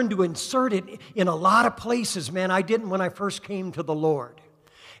I've learned to insert it in a lot of places, man, I didn't when I first came to the Lord.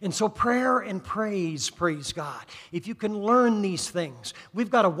 And so prayer and praise God. If you can learn these things.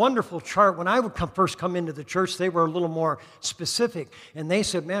 We've got a wonderful chart. When I would first come into the church, they were a little more specific. And they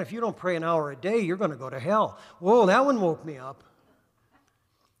said, man, if you don't pray an hour a day, you're going to go to hell. Whoa, that one woke me up.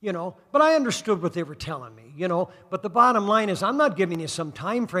 But I understood what they were telling me, But the bottom line is, I'm not giving you some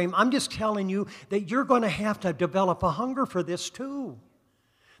time frame. I'm just telling you that you're going to have to develop a hunger for this too.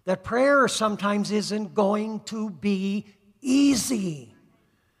 That prayer sometimes isn't going to be easy.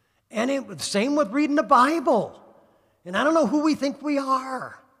 And same with reading the Bible. And I don't know who we think we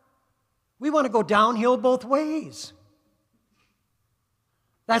are. We want to go downhill both ways.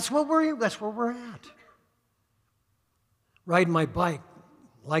 That's where we're at. Riding my bike.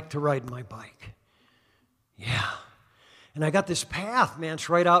 Like to ride my bike. Yeah. And I got this path, man. It's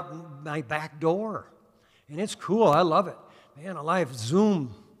right out my back door. And it's cool. I love it. Man, a live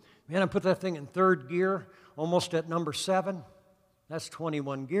zoom. Man, I put that thing in 3rd gear, almost at number 7. That's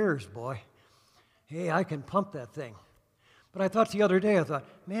 21 gears, boy. Hey, I can pump that thing. But I thought the other day,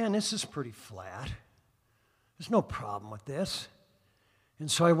 man, this is pretty flat. There's no problem with this. And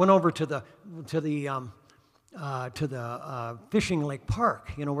so I went over to the fishing lake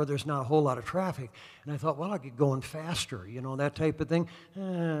park, where there's not a whole lot of traffic. And I thought, well, I could go in faster, that type of thing.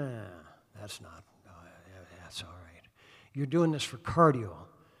 That's all right. You're doing this for cardio.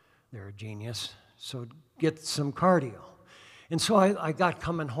 They're a genius. So get some cardio. And so I got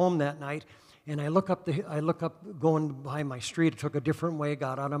coming home that night, and I look up going by my street. I took a different way,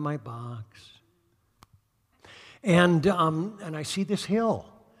 got out of my box, and I see this hill,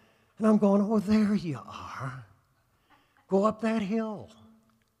 and I'm going, oh, there you are. Go up that hill.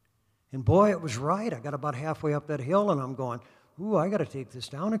 And boy, it was right. I got about halfway up that hill, and I'm going, ooh, I got to take this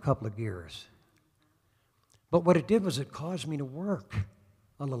down a couple of gears. But what it did was it caused me to work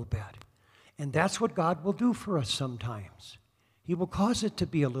a little bit, and that's what God will do for us sometimes. He will cause it to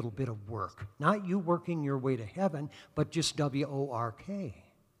be a little bit of work. Not you working your way to heaven, but just W-O-R-K.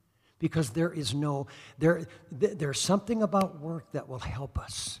 Because there's something about work that will help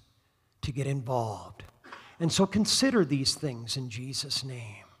us to get involved. And so consider these things in Jesus'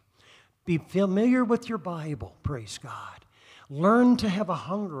 name. Be familiar with your Bible, praise God. Learn to have a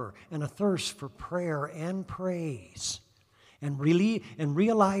hunger and a thirst for prayer and praise. And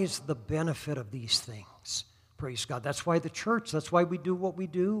realize the benefit of these things. Praise God. That's why that's why we do what we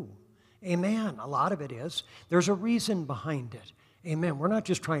do. Amen. A lot of it is. There's a reason behind it. Amen. We're not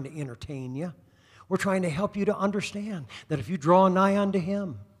just trying to entertain you. We're trying to help you to understand that if you draw nigh unto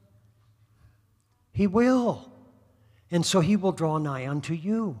Him, He will. And so he will draw nigh unto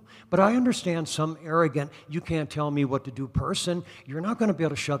you. But I understand some arrogant, you can't tell me what to do person. You're not going to be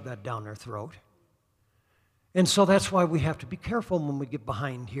able to shove that down their throat. And so that's why we have to be careful when we get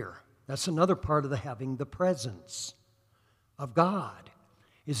behind here. That's another part of the having the presence of God,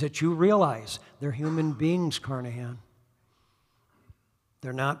 is that you realize they're human beings, Carnahan.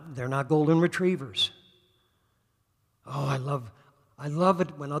 They're not golden retrievers. Oh, I love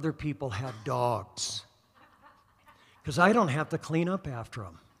it when other people have dogs, because I don't have to clean up after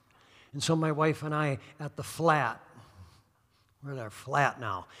them. And so my wife and I at the flat, we're at our flat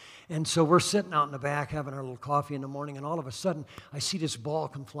now, and so we're sitting out in the back having our little coffee in the morning, and all of a sudden I see this ball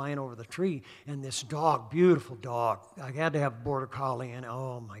come flying over the tree, and this dog, beautiful dog, I had to have Border Collie, and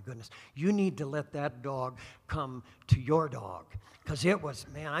oh my goodness, you need to let that dog come to your dog, because it was,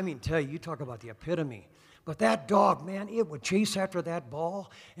 man, I mean, tell you, you talk about the epitome. But that dog, man, it would chase after that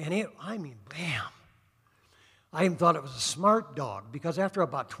ball, and bam. I even thought it was a smart dog, because after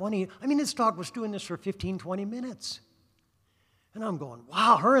about 20, this dog was doing this for 15, 20 minutes. And I'm going,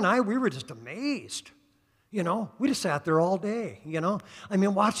 wow, her and I, we were just amazed. We just sat there all day,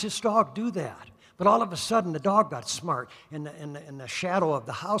 watch this dog do that. But all of a sudden, the dog got smart, and the shadow of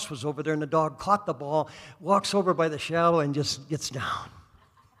the house was over there, and the dog caught the ball, walks over by the shadow, and just gets down.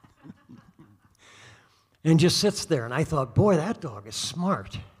 And just sits there. And I thought, boy, that dog is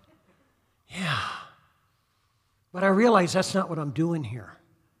smart. Yeah. But I realized that's not what I'm doing here.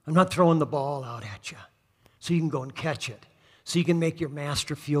 I'm not throwing the ball out at you so you can go and catch it, so you can make your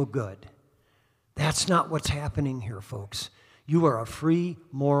master feel good. That's not what's happening here, folks. You are a free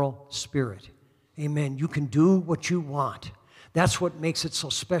moral spirit. Amen. You can do what you want. That's what makes it so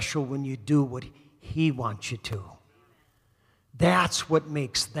special when you do what he wants you to. That's what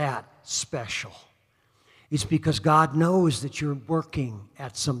makes that special. It's because God knows that you're working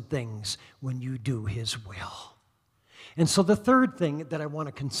at some things when you do his will. And so the third thing that I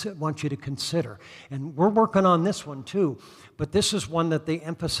want you to consider, and we're working on this one too, but this is one that they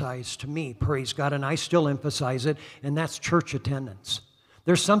emphasize to me, praise God, and I still emphasize it, and that's church attendance.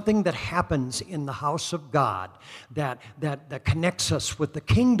 There's something that happens in the house of God that connects us with the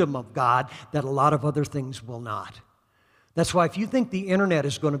kingdom of God that a lot of other things will not. That's why if you think the internet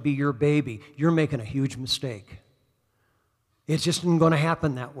is going to be your baby, you're making a huge mistake. It's just not going to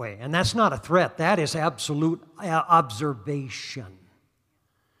happen that way. And that's not a threat. That is absolute observation.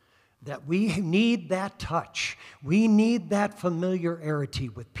 That we need that touch. We need that familiarity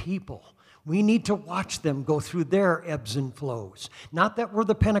with people. We need to watch them go through their ebbs and flows. Not that we're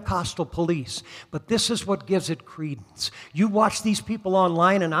the Pentecostal police, but this is what gives it credence. You watch these people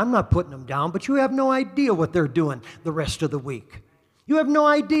online, and I'm not putting them down, but you have no idea what they're doing the rest of the week. You have no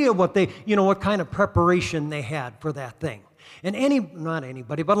idea what what kind of preparation they had for that thing. And not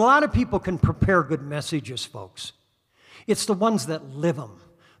anybody, but a lot of people can prepare good messages, folks. It's the ones that live them.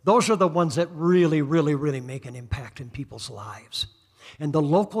 Those are the ones that really, really, really make an impact in people's lives. And the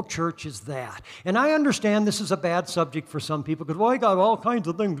local church is that. And I understand this is a bad subject for some people because, I got all kinds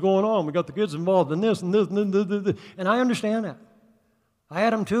of things going on. We got the kids involved in this and this and this. And I understand that. I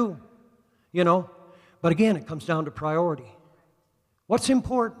had them too, But again, it comes down to priority. What's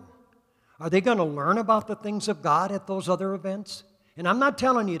important? Are they going to learn about the things of God at those other events? And I'm not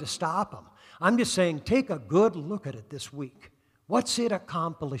telling you to stop them. I'm just saying take a good look at it this week. What's it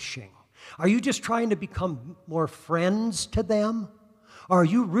accomplishing? Are you just trying to become more friends to them? Or are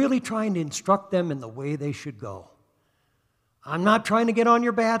you really trying to instruct them in the way they should go? I'm not trying to get on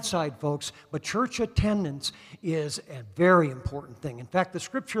your bad side, folks, but church attendance is a very important thing. In fact, the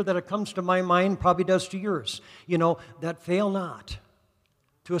scripture that comes to my mind probably does to yours, that fail not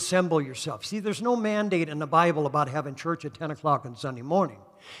to assemble yourself. See, there's no mandate in the Bible about having church at 10 o'clock on Sunday morning.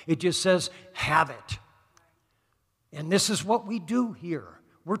 It just says, have it. And this is what we do here.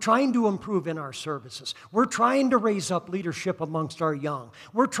 We're trying to improve in our services. We're trying to raise up leadership amongst our young.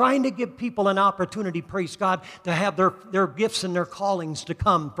 We're trying to give people an opportunity, praise God, to have their gifts and their callings to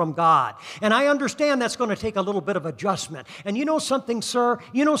come from God. And I understand that's going to take a little bit of adjustment. And you know something, sir?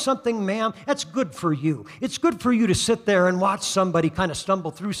 You know something, ma'am? That's good for you. It's good for you to sit there and watch somebody kind of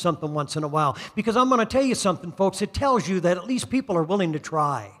stumble through something once in a while. Because I'm going to tell you something, folks. It tells you that at least people are willing to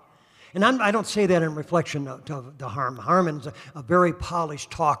try. And I don't say that in reflection to Harmon. Harmon's a very polished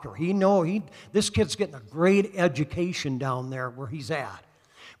talker. This kid's getting a great education down there where he's at.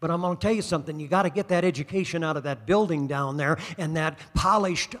 But I'm going to tell you something. You got to get that education out of that building down there and that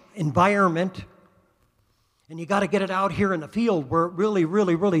polished environment. And you got to get it out here in the field where it really,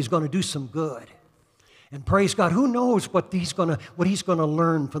 really, really is going to do some good. And praise God, who knows what he's going to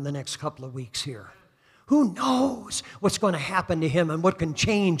learn from the next couple of weeks here. Who knows what's going to happen to him and what can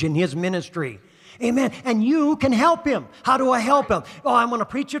change in his ministry? Amen. And you can help him. How do I help him? Oh, I'm going to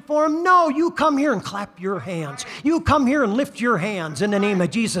preach it for him? No, you come here and clap your hands. You come here and lift your hands in the name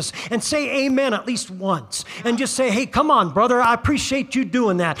of Jesus and say amen at least once. And just say, hey, come on, brother, I appreciate you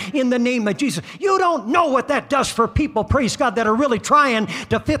doing that in the name of Jesus. You don't know what that does for people, praise God, that are really trying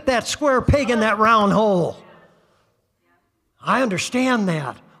to fit that square peg in that round hole. I understand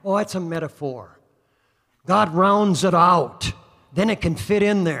that. Oh, that's a metaphor. God rounds it out. Then it can fit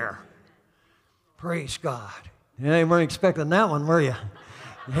in there. Praise God. Yeah, you weren't expecting that one, were you?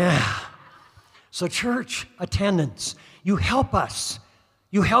 Yeah. So church attendance, you help us.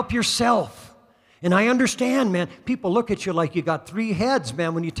 You help yourself. And I understand, man, people look at you like you got 3 heads,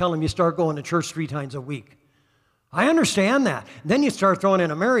 man, when you tell them you start going to church 3 times a week. I understand that. Then you start throwing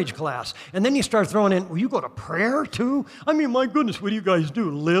in a marriage class. And then you start throwing in, well, you go to prayer too? I mean, my goodness, what do you guys do?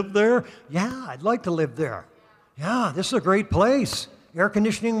 Live there? Yeah, I'd like to live there. Yeah, this is a great place. Air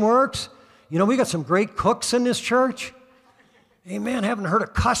conditioning works. You know, we got some great cooks in this church. Amen. Haven't heard a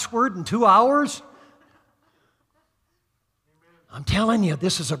cuss word in 2 hours. I'm telling you,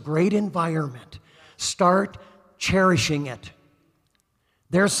 this is a great environment. Start cherishing it.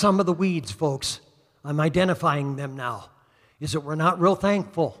 There's some of the weeds, folks. I'm identifying them now. Is that we're not real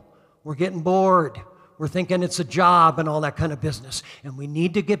thankful. We're getting bored. We're thinking it's a job and all that kind of business. And we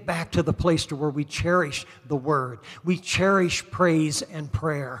need to get back to the place to where we cherish the Word. We cherish praise and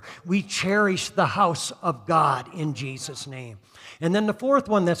prayer. We cherish the house of God in Jesus' name. And then the fourth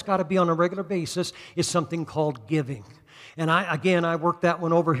one that's got to be on a regular basis is something called giving. And I worked that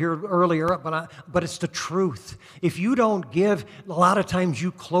one over here earlier, but it's the truth. If you don't give, a lot of times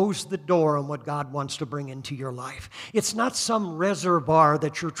you close the door on what God wants to bring into your life. It's not some reservoir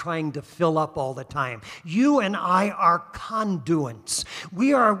that you're trying to fill up all the time. You and I are conduits.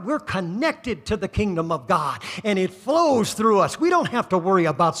 We're connected to the kingdom of God, and it flows through us. We don't have to worry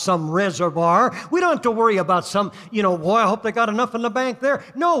about some reservoir. We don't have to worry about some, boy, I hope they got enough in the bank there.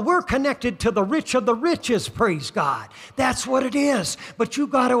 No, we're connected to the rich of the riches, praise God. That's what it is. But you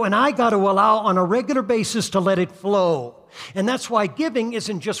got to, and I got to allow on a regular basis to let it flow. And that's why giving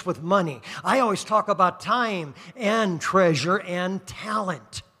isn't just with money. I always talk about time and treasure and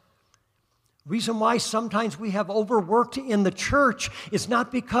talent. Reason why sometimes we have overworked in the church is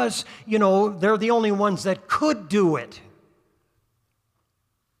not because, they're the only ones that could do it.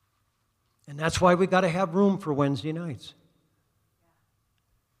 And that's why we got to have room for Wednesday nights.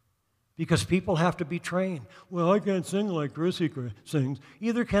 Because people have to be trained. Well, I can't sing like Chrissy sings.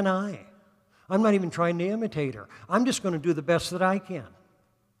 Either can I. I'm not even trying to imitate her. I'm just going to do the best that I can.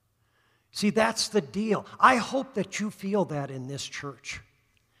 See, that's the deal. I hope that you feel that in this church.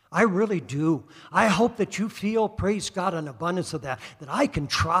 I really do. I hope that you feel, praise God, an abundance of that I can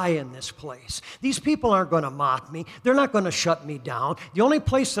try in this place. These people aren't going to mock me. They're not going to shut me down. The only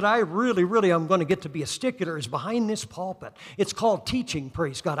place that I really am going to get to be a stickler is behind this pulpit. It's called teaching,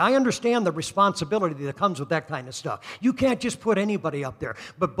 praise God. I understand the responsibility that comes with that kind of stuff. You can't just put anybody up there.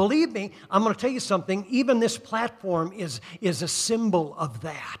 But believe me, I'm going to tell you something. Even this platform is a symbol of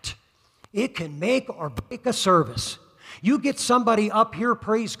that. It can make or break a service. You get somebody up here,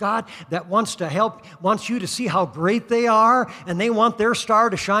 praise God, that wants to help, wants you to see how great they are, and they want their star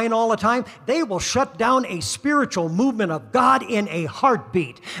to shine all the time, they will shut down a spiritual movement of God in a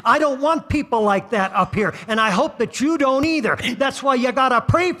heartbeat. I don't want people like that up here, and I hope that you don't either. That's why you got to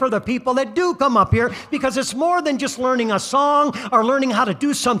pray for the people that do come up here, because it's more than just learning a song or learning how to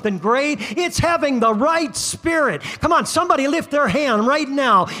do something great. It's having the right spirit. Come on, somebody lift their hand right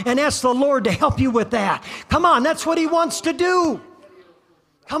now and ask the Lord to help you with that. Come on, that's what He wants to do.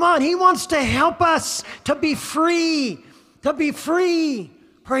 Come on, He wants to help us to be free,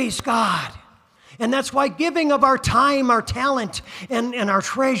 praise God. And that's why giving of our time, our talent, and our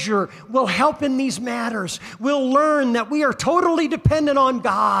treasure will help in these matters. We'll learn that we are totally dependent on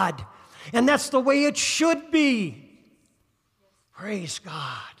God, and that's the way it should be. Praise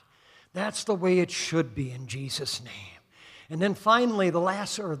God. That's the way it should be in Jesus' name. And then finally,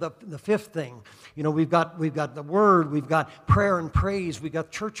 the fifth thing, we've got the Word, we've got prayer and praise, we've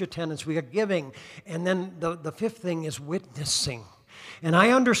got church attendance, we've got giving, and then the fifth thing is witnessing. And I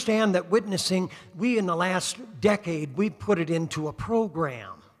understand that witnessing, we in the last decade, we put it into a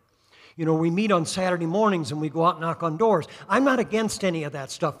program. We meet on Saturday mornings and we go out and knock on doors. I'm not against any of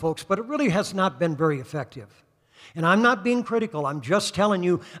that stuff, folks, but it really has not been very effective. And I'm not being critical. I'm just telling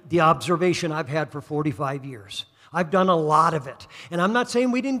you the observation I've had for 45 years. I've done a lot of it. And I'm not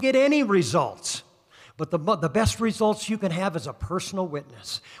saying we didn't get any results. But the best results you can have is a personal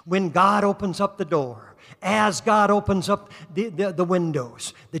witness. When God opens up the door, as God opens up the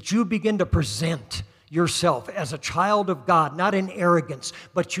windows, that you begin to present yourself as a child of God, not in arrogance,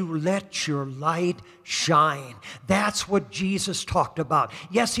 but you let your light shine. That's what Jesus talked about.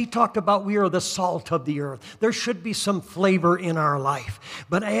 Yes, he talked about we are the salt of the earth. There should be some flavor in our life.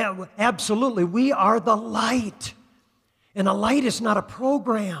 But absolutely, we are the light. And a light is not a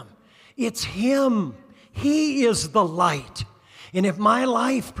program. It's Him. He is the light. And if my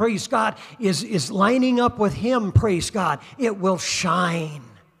life, praise God, is lining up with Him, praise God, it will shine.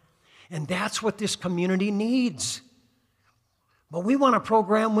 And that's what this community needs. But we want a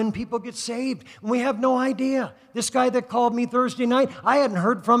program when people get saved, and we have no idea. This guy that called me Thursday night, I hadn't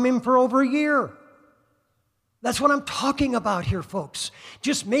heard from him for over a year. That's what I'm talking about here, folks.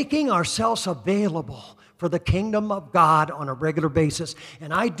 Just making ourselves available for the kingdom of God on a regular basis.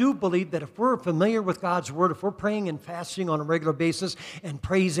 And I do believe that if we're familiar with God's Word, if we're praying and fasting on a regular basis and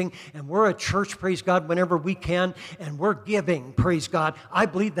praising, and we're at church, praise God, whenever we can, and we're giving, praise God, I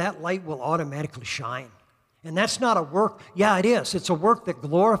believe that light will automatically shine. And that's not a work, yeah, it is. It's a work that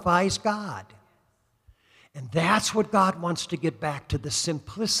glorifies God. And that's what God wants to get back to, the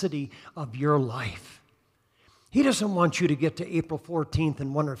simplicity of your life. He doesn't want you to get to April 14th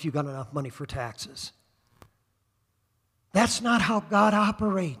and wonder if you got enough money for taxes. That's not how God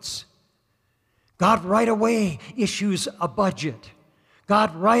operates. God right away issues a budget.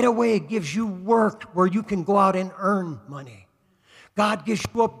 God right away gives you work where you can go out and earn money. God gives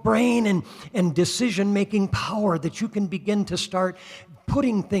you a brain and decision-making power that you can begin to start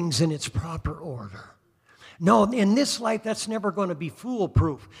putting things in its proper order. No, in this life, that's never going to be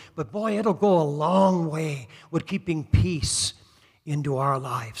foolproof. But boy, it'll go a long way with keeping peace into our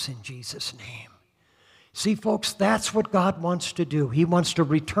lives in Jesus' name. See, folks, that's what God wants to do. He wants to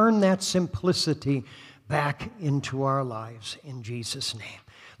return that simplicity back into our lives in Jesus' name.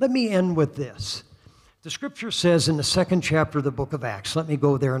 Let me end with this. The Scripture says in the 2nd chapter of the book of Acts, let me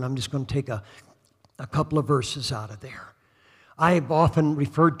go there, and I'm just going to take a couple of verses out of there. I've often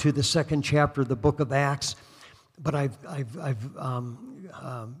referred to the 2nd chapter of the book of Acts, but I've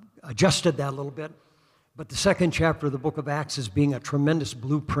adjusted that a little bit. But the 2nd chapter of the book of Acts is being a tremendous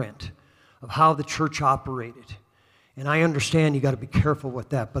blueprint of how the church operated. And I understand you got to be careful with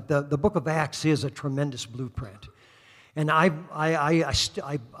that, but the book of Acts is a tremendous blueprint. And I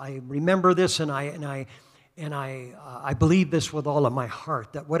remember this, and I believe this with all of my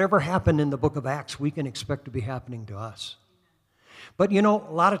heart, that whatever happened in the book of Acts, we can expect to be happening to us. But you know,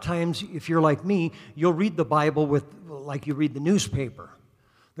 a lot of times, if you're like me, you'll read the Bible like you read the newspaper.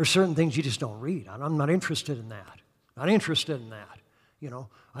 There's certain things you just don't read. I'm not interested in that. Not interested in that. You know,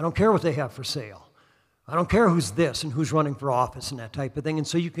 I don't care what they have for sale. I don't care who's this and who's running for office and that type of thing. And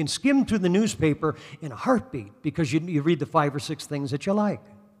so you can skim through the newspaper in a heartbeat because you read the 5 or 6 things that you like.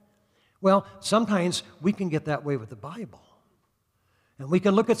 Well, sometimes we can get that way with the Bible. And we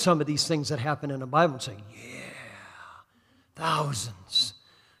can look at some of these things that happen in the Bible and say, yeah, thousands,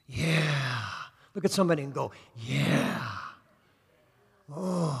 yeah. Look at somebody and go, yeah.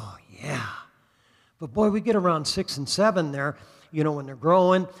 Oh, yeah. But boy, we get around 6 and 7 there, you know, when they're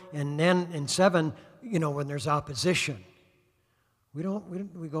growing, and then in 7, you know, when there's opposition. We go,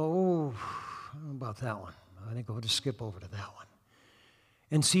 oh, I don't know about that one. I think we'll just skip over to that one.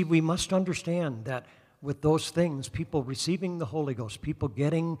 And see, we must understand that with those things, people receiving the Holy Ghost, people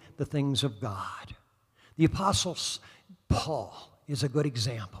getting the things of God. The Apostle Paul is a good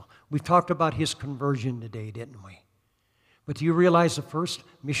example. We've talked about his conversion today, didn't we? But do you realize the first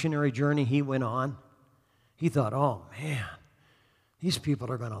missionary journey he went on? He thought, oh, man, these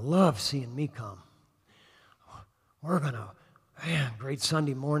people are going to love seeing me come. We're going to, man, great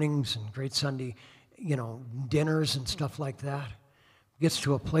Sunday mornings and great Sunday, you know, dinners and stuff like that. Gets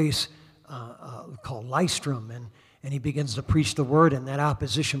to a place called Lystrum, and he begins to preach the word, and that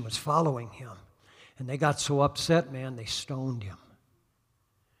opposition was following him. And they got so upset, man, they stoned him.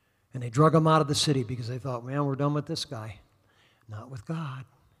 And they drug him out of the city because they thought, man, we're done with this guy. Not with God.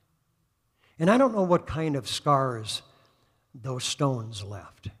 And I don't know what kind of scars those stones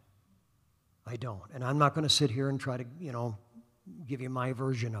left. I don't. And I'm not going to sit here and try to, you know, give you my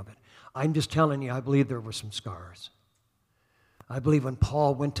version of it. I'm just telling you, I believe there were some scars. I believe when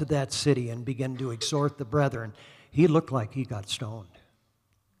Paul went to that city and began to exhort the brethren, he looked like he got stoned.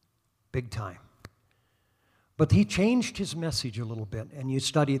 Big time. But he changed his message a little bit, and you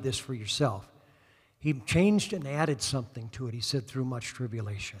study this for yourself. He changed and added something to it. He said, through much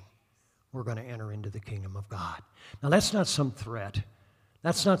tribulation, we're going to enter into the kingdom of God. Now, that's not some threat.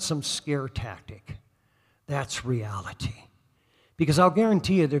 That's not some scare tactic. That's reality. Because I'll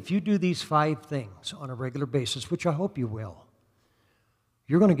guarantee you that if you do these 5 things on a regular basis, which I hope you will,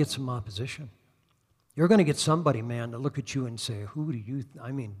 you're going to get some opposition. You're going to get somebody, man, to look at you and say, who do you,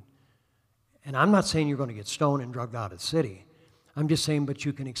 And I'm not saying you're going to get stoned and drugged out of the city. I'm just saying, but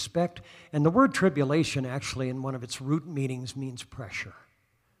you can expect, and the word tribulation actually in one of its root meanings means pressure.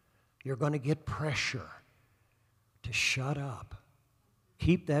 You're going to get pressure to shut up.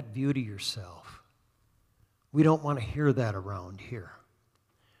 Keep that view to yourself. We don't want to hear that around here.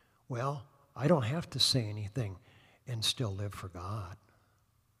 Well, I don't have to say anything and still live for God.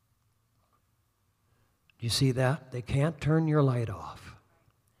 You see that? They can't turn your light off.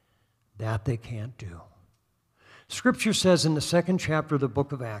 That they can't do. Scripture says in the 2nd chapter of the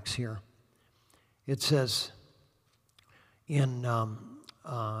book of Acts here, it says in, I'm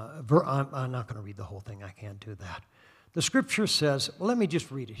not going to read the whole thing. I can't do that. The Scripture says, well, let me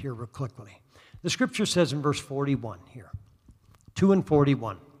just read it here real quickly. The Scripture says in verse 41 here, 2 and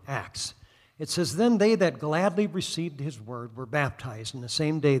 41, Acts. It says, then they that gladly received his word were baptized, and the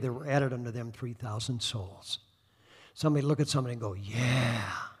same day there were added unto them 3,000 souls. Somebody look at somebody and go,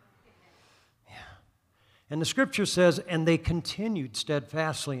 yeah. And the Scripture says, and they continued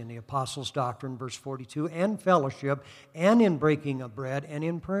steadfastly in the apostles' doctrine, verse 42, and fellowship, and in breaking of bread, and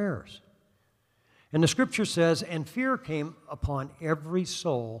in prayers. And the Scripture says, and fear came upon every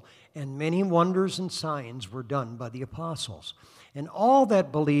soul, and many wonders and signs were done by the apostles. And all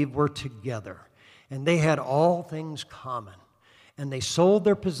that believed were together, and they had all things common. And they sold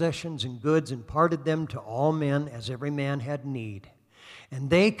their possessions and goods and parted them to all men as every man had need. And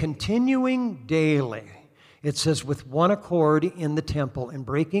they continuing daily, it says, with one accord in the temple and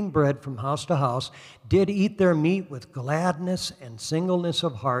breaking bread from house to house, did eat their meat with gladness and singleness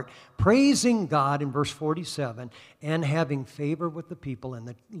of heart, praising God, in verse 47, and having favor with the people. And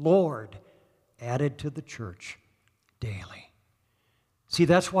the Lord added to the church daily. See,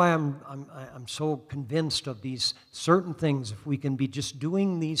 that's why I'm so convinced of these certain things, if we can be just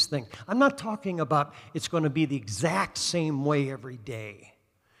doing these things. I'm not talking about it's going to be the exact same way every day.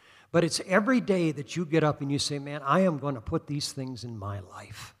 But it's every day that you get up and you say, man, I am going to put these things in my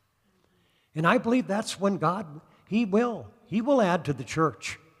life. And I believe that's when God, He will add to the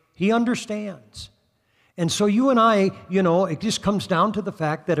church. He understands. And so you and I, it just comes down to the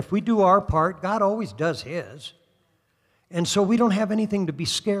fact that if we do our part, God always does His. And so we don't have anything to be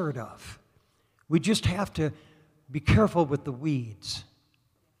scared of. We just have to be careful with the weeds.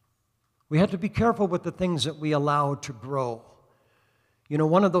 We have to be careful with the things that we allow to grow.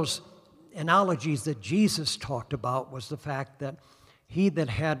 One of those analogies that Jesus talked about was the fact that he that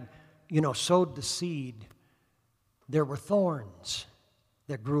had, sowed the seed, there were thorns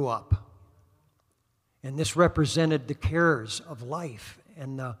that grew up. And this represented the cares of life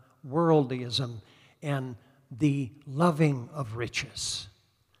and the worldlyism and the loving of riches.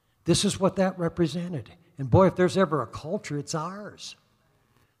 This is what that represented. And boy, if there's ever a culture, it's ours.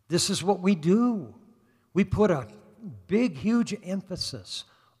 This is what we do. We put a big, huge emphasis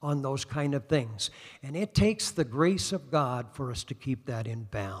on those kind of things. And it takes the grace of God for us to keep that in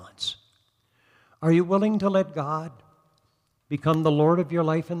balance. Are you willing to let God become the Lord of your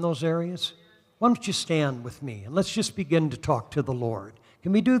life in those areas? Why don't you stand with me and let's just begin to talk to the Lord.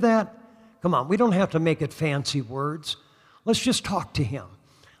 Can we do that? Come on, we don't have to make it fancy words. Let's just talk to Him.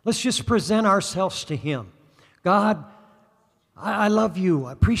 Let's just present ourselves to Him. God, I love you.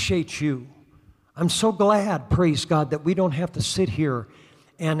 I appreciate you. I'm so glad, praise God, that we don't have to sit here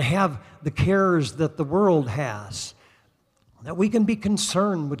and have the cares that the world has, that we can be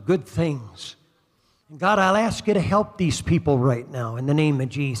concerned with good things. And God, I'll ask you to help these people right now in the name of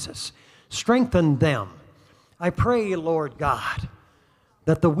Jesus. Strengthen them. I pray, Lord God,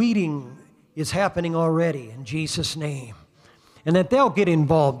 that the weeding is happening already in Jesus' name, and that they'll get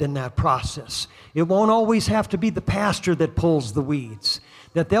involved in that process. It won't always have to be the pastor that pulls the weeds,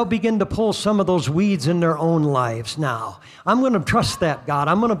 that they'll begin to pull some of those weeds in their own lives now. I'm going to trust that, God.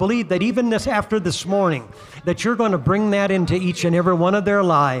 I'm going to believe that even after this morning, that you're going to bring that into each and every one of their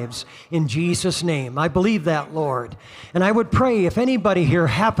lives in Jesus' name. I believe that, Lord. And I would pray if anybody here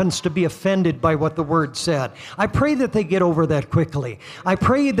happens to be offended by what the Word said, I pray that they get over that quickly. I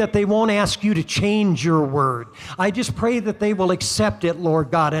pray that they won't ask you to change your Word. I just pray that they will accept it, Lord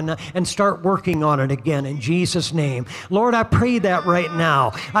God, and start working on it again in Jesus' name. Lord, I pray that right now.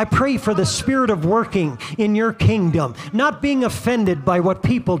 I pray for the Spirit of working in your kingdom, not being offended by what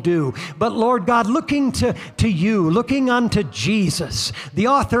people do, but Lord God, looking to you, looking unto Jesus, the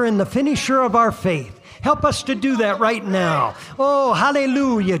author and the finisher of our faith, Help us to do that right now. Oh,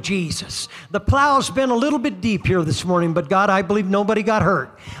 hallelujah, Jesus. The plow's been a little bit deep here this morning, but God, I believe nobody got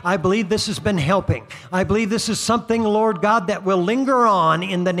hurt. I believe this has been helping. I believe this is something, Lord God, that will linger on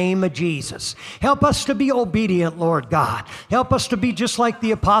in the name of Jesus. Help us to be obedient, Lord God. Help us to be just like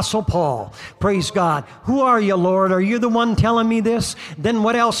the Apostle Paul. Praise God. Who are you, Lord? Are you the one telling me this? Then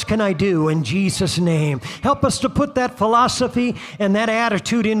what else can I do in Jesus' name? Help us to put that philosophy and that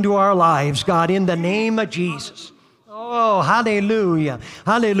attitude into our lives, God, in the name of Jesus. Oh, hallelujah.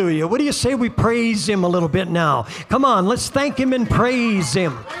 Hallelujah. What do you say we praise Him a little bit now? Come on, let's thank Him and praise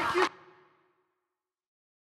Him.